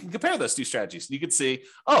 And then you can compare those 2 strategies. And you can see,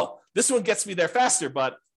 oh, this one gets me there faster,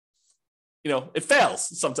 but it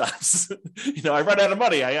fails sometimes. I run out of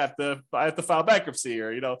money. I have to file bankruptcy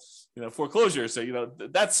or, foreclosure. So,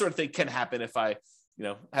 that sort of thing can happen if I,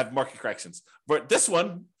 have market corrections. But this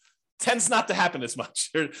one tends not to happen as much,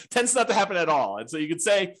 or tends not to happen at all. And so you could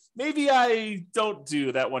say, maybe I don't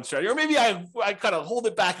do that one strategy, or maybe I kind of hold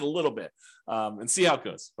it back a little bit and see how it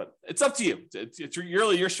goes. But it's up to you. It's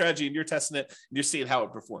really your strategy, and you're testing it, and you're seeing how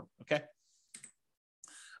it performs. Okay.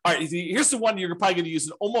 All right, here's the one you're probably going to use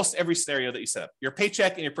in almost every scenario that you set up: your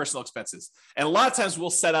paycheck and your personal expenses. And a lot of times we'll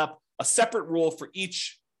set up a separate rule for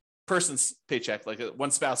each person's paycheck, like one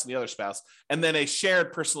spouse and the other spouse, and then a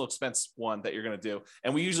shared personal expense one that you're going to do.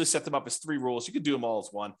 And we usually set them up as 3 rules. You could do them all as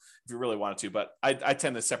one if you really wanted to, but I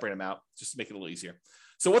tend to separate them out just to make it a little easier.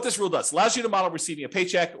 So what this rule does, allows you to model receiving a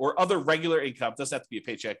paycheck or other regular income. It doesn't have to be a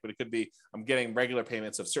paycheck, but it could be, I'm getting regular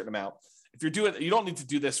payments of a certain amount. If you're doing, you don't need to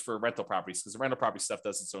do this for rental properties, because the rental property stuff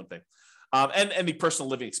does its own thing. And the personal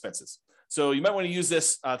living expenses. So you might want to use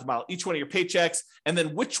this to model each one of your paychecks, and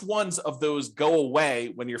then which ones of those go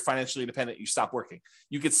away when you're financially independent, you stop working.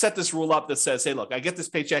 You could set this rule up that says, hey, look, I get this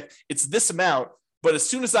paycheck, it's this amount, but as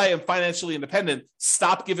soon as I am financially independent,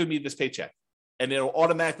 stop giving me this paycheck. And it'll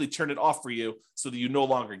automatically turn it off for you so that you no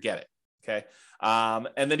longer get it, okay?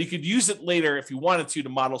 And then you could use it later if you wanted to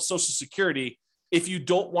model Social Security if you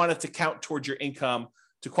don't want it to count towards your income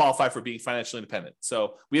to qualify for being financially independent.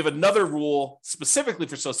 So we have another rule specifically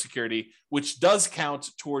for Social Security, which does count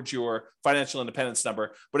towards your financial independence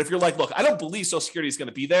number. But if you're like, look, I don't believe Social Security is going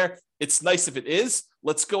to be there, it's nice if it is.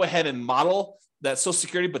 Let's go ahead and model that Social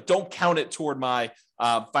Security, but don't count it toward my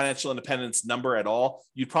financial independence number at all.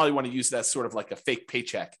 You'd probably want to use that as sort of like a fake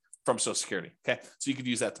paycheck from Social Security. Okay. So you could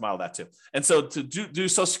use that to model that too. And so to do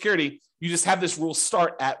Social Security, you just have this rule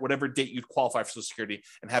start at whatever date you'd qualify for Social Security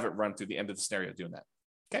and have it run through the end of the scenario doing that.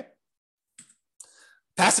 Okay.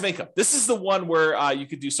 Passive income. This is the one where you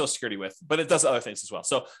could do Social Security with, but it does other things as well.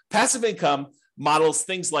 So passive income models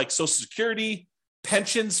things like Social Security,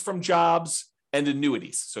 pensions from jobs, and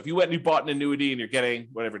annuities. So if you went and you bought an annuity and you're getting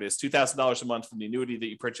whatever it is, $2,000 a month from the annuity that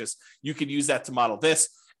you purchased, you could use that to model this.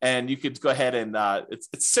 And you could go ahead and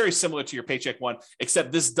it's very similar to your paycheck one,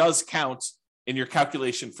 except this does count in your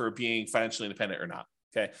calculation for being financially independent or not.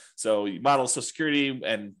 Okay, so you model Social Security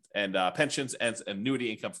and pensions and annuity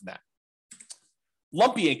income from that.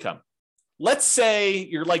 Lumpy income. Let's say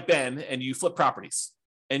you're like Ben and you flip properties,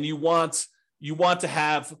 and you want to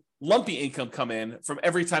have lumpy income come in from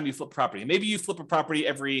every time you flip property. Maybe you flip a property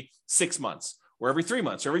every 6 months, or every 3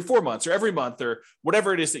 months, or every 4 months, or every month, or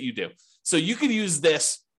whatever it is that you do. So you could use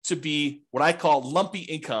this to be what I call lumpy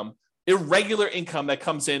income, irregular income that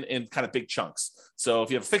comes in kind of big chunks. So if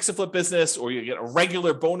you have a fix and flip business, or you get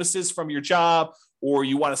irregular bonuses from your job, or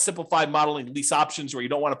you want to simplify modeling lease options where you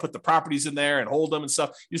don't want to put the properties in there and hold them and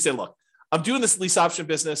stuff, you say, look, I'm doing this lease option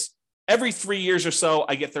business. Every 3 years or so,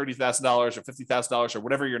 I get $30,000 or $50,000 or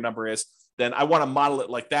whatever your number is. Then I want to model it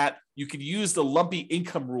like that. You could use the lumpy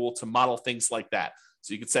income rule to model things like that.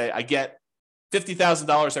 So you could say, I get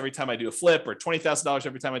 $50,000 every time I do a flip, or $20,000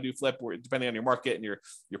 every time I do a flip, or depending on your market and your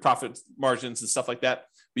profit margins and stuff like that.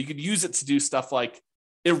 But you could use it to do stuff like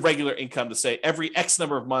irregular income, to say every X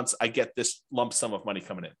number of months, I get this lump sum of money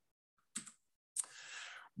coming in.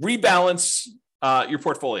 Rebalance your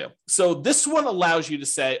portfolio. So this one allows you to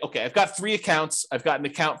say, okay, I've got 3 accounts. I've got an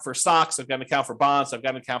account for stocks. I've got an account for bonds. I've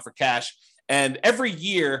got an account for cash. And every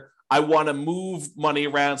year I want to move money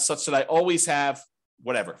around such that I always have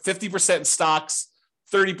whatever, 50% in stocks,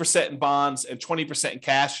 30% in bonds, and 20% in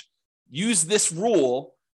cash. Use this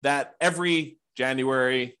rule that every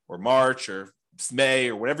January or March or May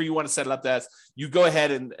or whatever you want to set it up as, you go ahead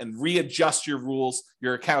and readjust your rules,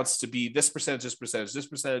 your accounts to be this percentage, this percentage, this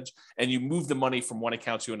percentage, and you move the money from one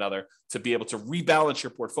account to another to be able to rebalance your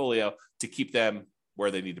portfolio to keep them where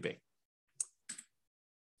they need to be.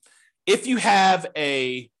 If you have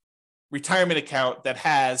a retirement account that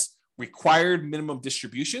has required minimum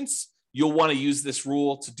distributions, you'll want to use this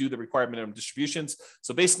rule to do the required minimum distributions.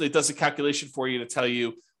 So basically it does a calculation for you to tell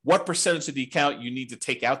you what percentage of the account you need to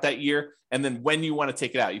take out that year, and then when you want to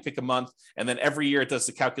take it out. You pick a month, and then every year it does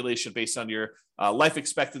the calculation based on your life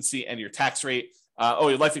expectancy and your tax rate.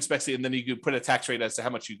 Your life expectancy, and then you could put a tax rate as to how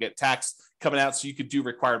much you get taxed coming out, so you could do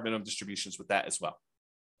required minimum distributions with that as well.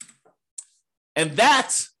 And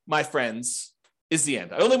that, my friends, is the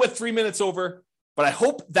end. I only went 3 minutes over, but I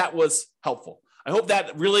hope that was helpful. I hope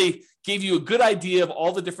that really gave you a good idea of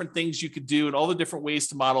all the different things you could do and all the different ways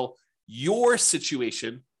to model your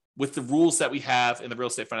situation with the rules that we have in the Real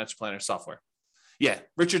Estate Financial Planner software. Yeah,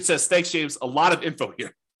 Richard says, thanks, James. A lot of info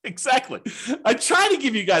here. Exactly. I try to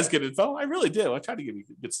give you guys good info. I really do. I try to give you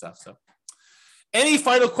good stuff. So, any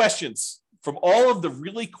final questions from all of the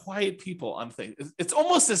really quiet people on things? It's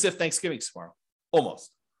almost as if Thanksgiving's tomorrow.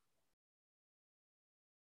 Almost.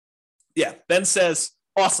 Yeah, Ben says,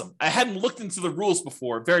 awesome. I hadn't looked into the rules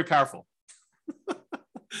before. Very powerful.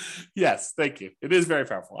 Yes, thank you. It is very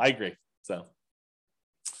powerful. I agree. So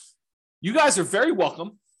you guys are very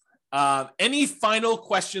welcome. Any final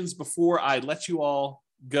questions before I let you all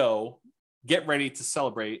go? Get ready to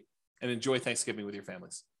celebrate and enjoy Thanksgiving with your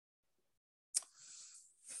families.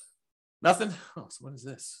 Nothing? Oh, so what is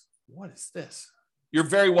this? What is this? You're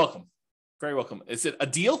very welcome. Very welcome. Is it a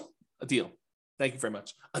deal? A deal. Thank you very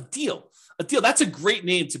much. A deal. A deal. That's a great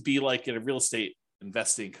name to be like in a real estate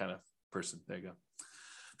investing kind of person. There you go.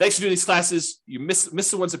 Thanks for doing these classes. You miss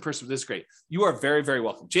the ones in person, but this is great. You are very, very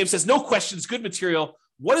welcome. James says, no questions, good material.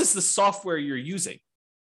 What is the software you're using?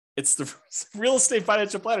 It's the Real Estate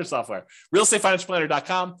Financial Planner software,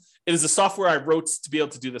 realestatefinancialplanner.com. It is a software I wrote to be able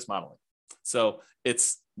to do this modeling. So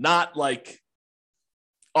it's not like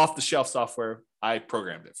off-the-shelf software. I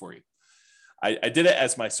programmed it for you. I did it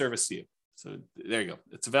as my service to you. So there you go.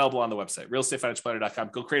 It's available on the website, realestatefinancialplanner.com.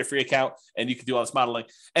 Go create a free account and you can do all this modeling.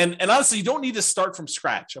 And honestly, you don't need to start from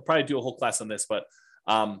scratch. I'll probably do a whole class on this, but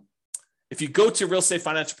if you go to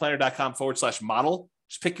realestatefinancialplanner.com/model,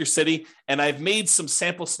 just pick your city. And I've made some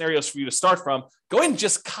sample scenarios for you to start from. Go ahead and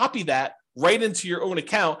just copy that right into your own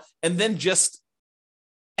account and then just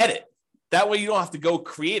edit. That way you don't have to go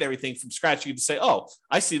create everything from scratch. You can say, oh,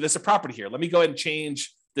 I see there's a property here. Let me go ahead and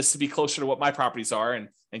change this to be closer to what my properties are and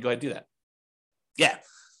go ahead and do that. Yeah.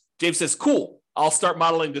 James says, cool. I'll start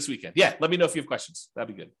modeling this weekend. Yeah. Let me know if you have questions.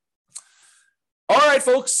 That'd be good. All right,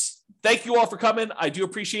 folks. Thank you all for coming. I do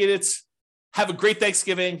appreciate it. Have a great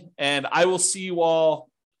Thanksgiving, and I will see you all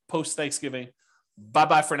post-Thanksgiving.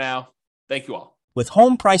 Bye-bye for now. Thank you all. With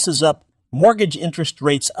home prices up, mortgage interest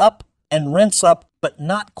rates up, and rents up, but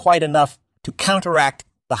not quite enough to counteract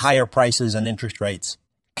the higher prices and interest rates.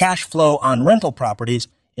 Cash flow on rental properties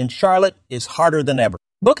in Charlotte is harder than ever.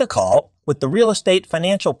 Book a call with the Real Estate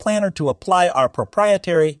Financial Planner to apply our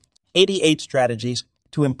proprietary 88 strategies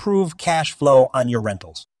to improve cash flow on your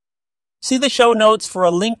rentals. See the show notes for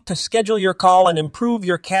a link to schedule your call and improve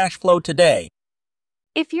your cash flow today.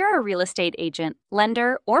 If you're a real estate agent,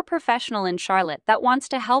 lender, or professional in Charlotte that wants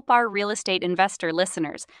to help our real estate investor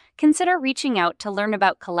listeners, consider reaching out to learn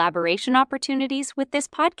about collaboration opportunities with this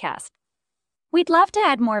podcast. We'd love to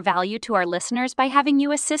add more value to our listeners by having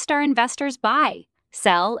you assist our investors buy,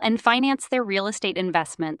 sell, and finance their real estate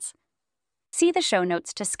investments. See the show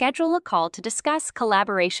notes to schedule a call to discuss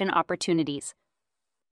collaboration opportunities.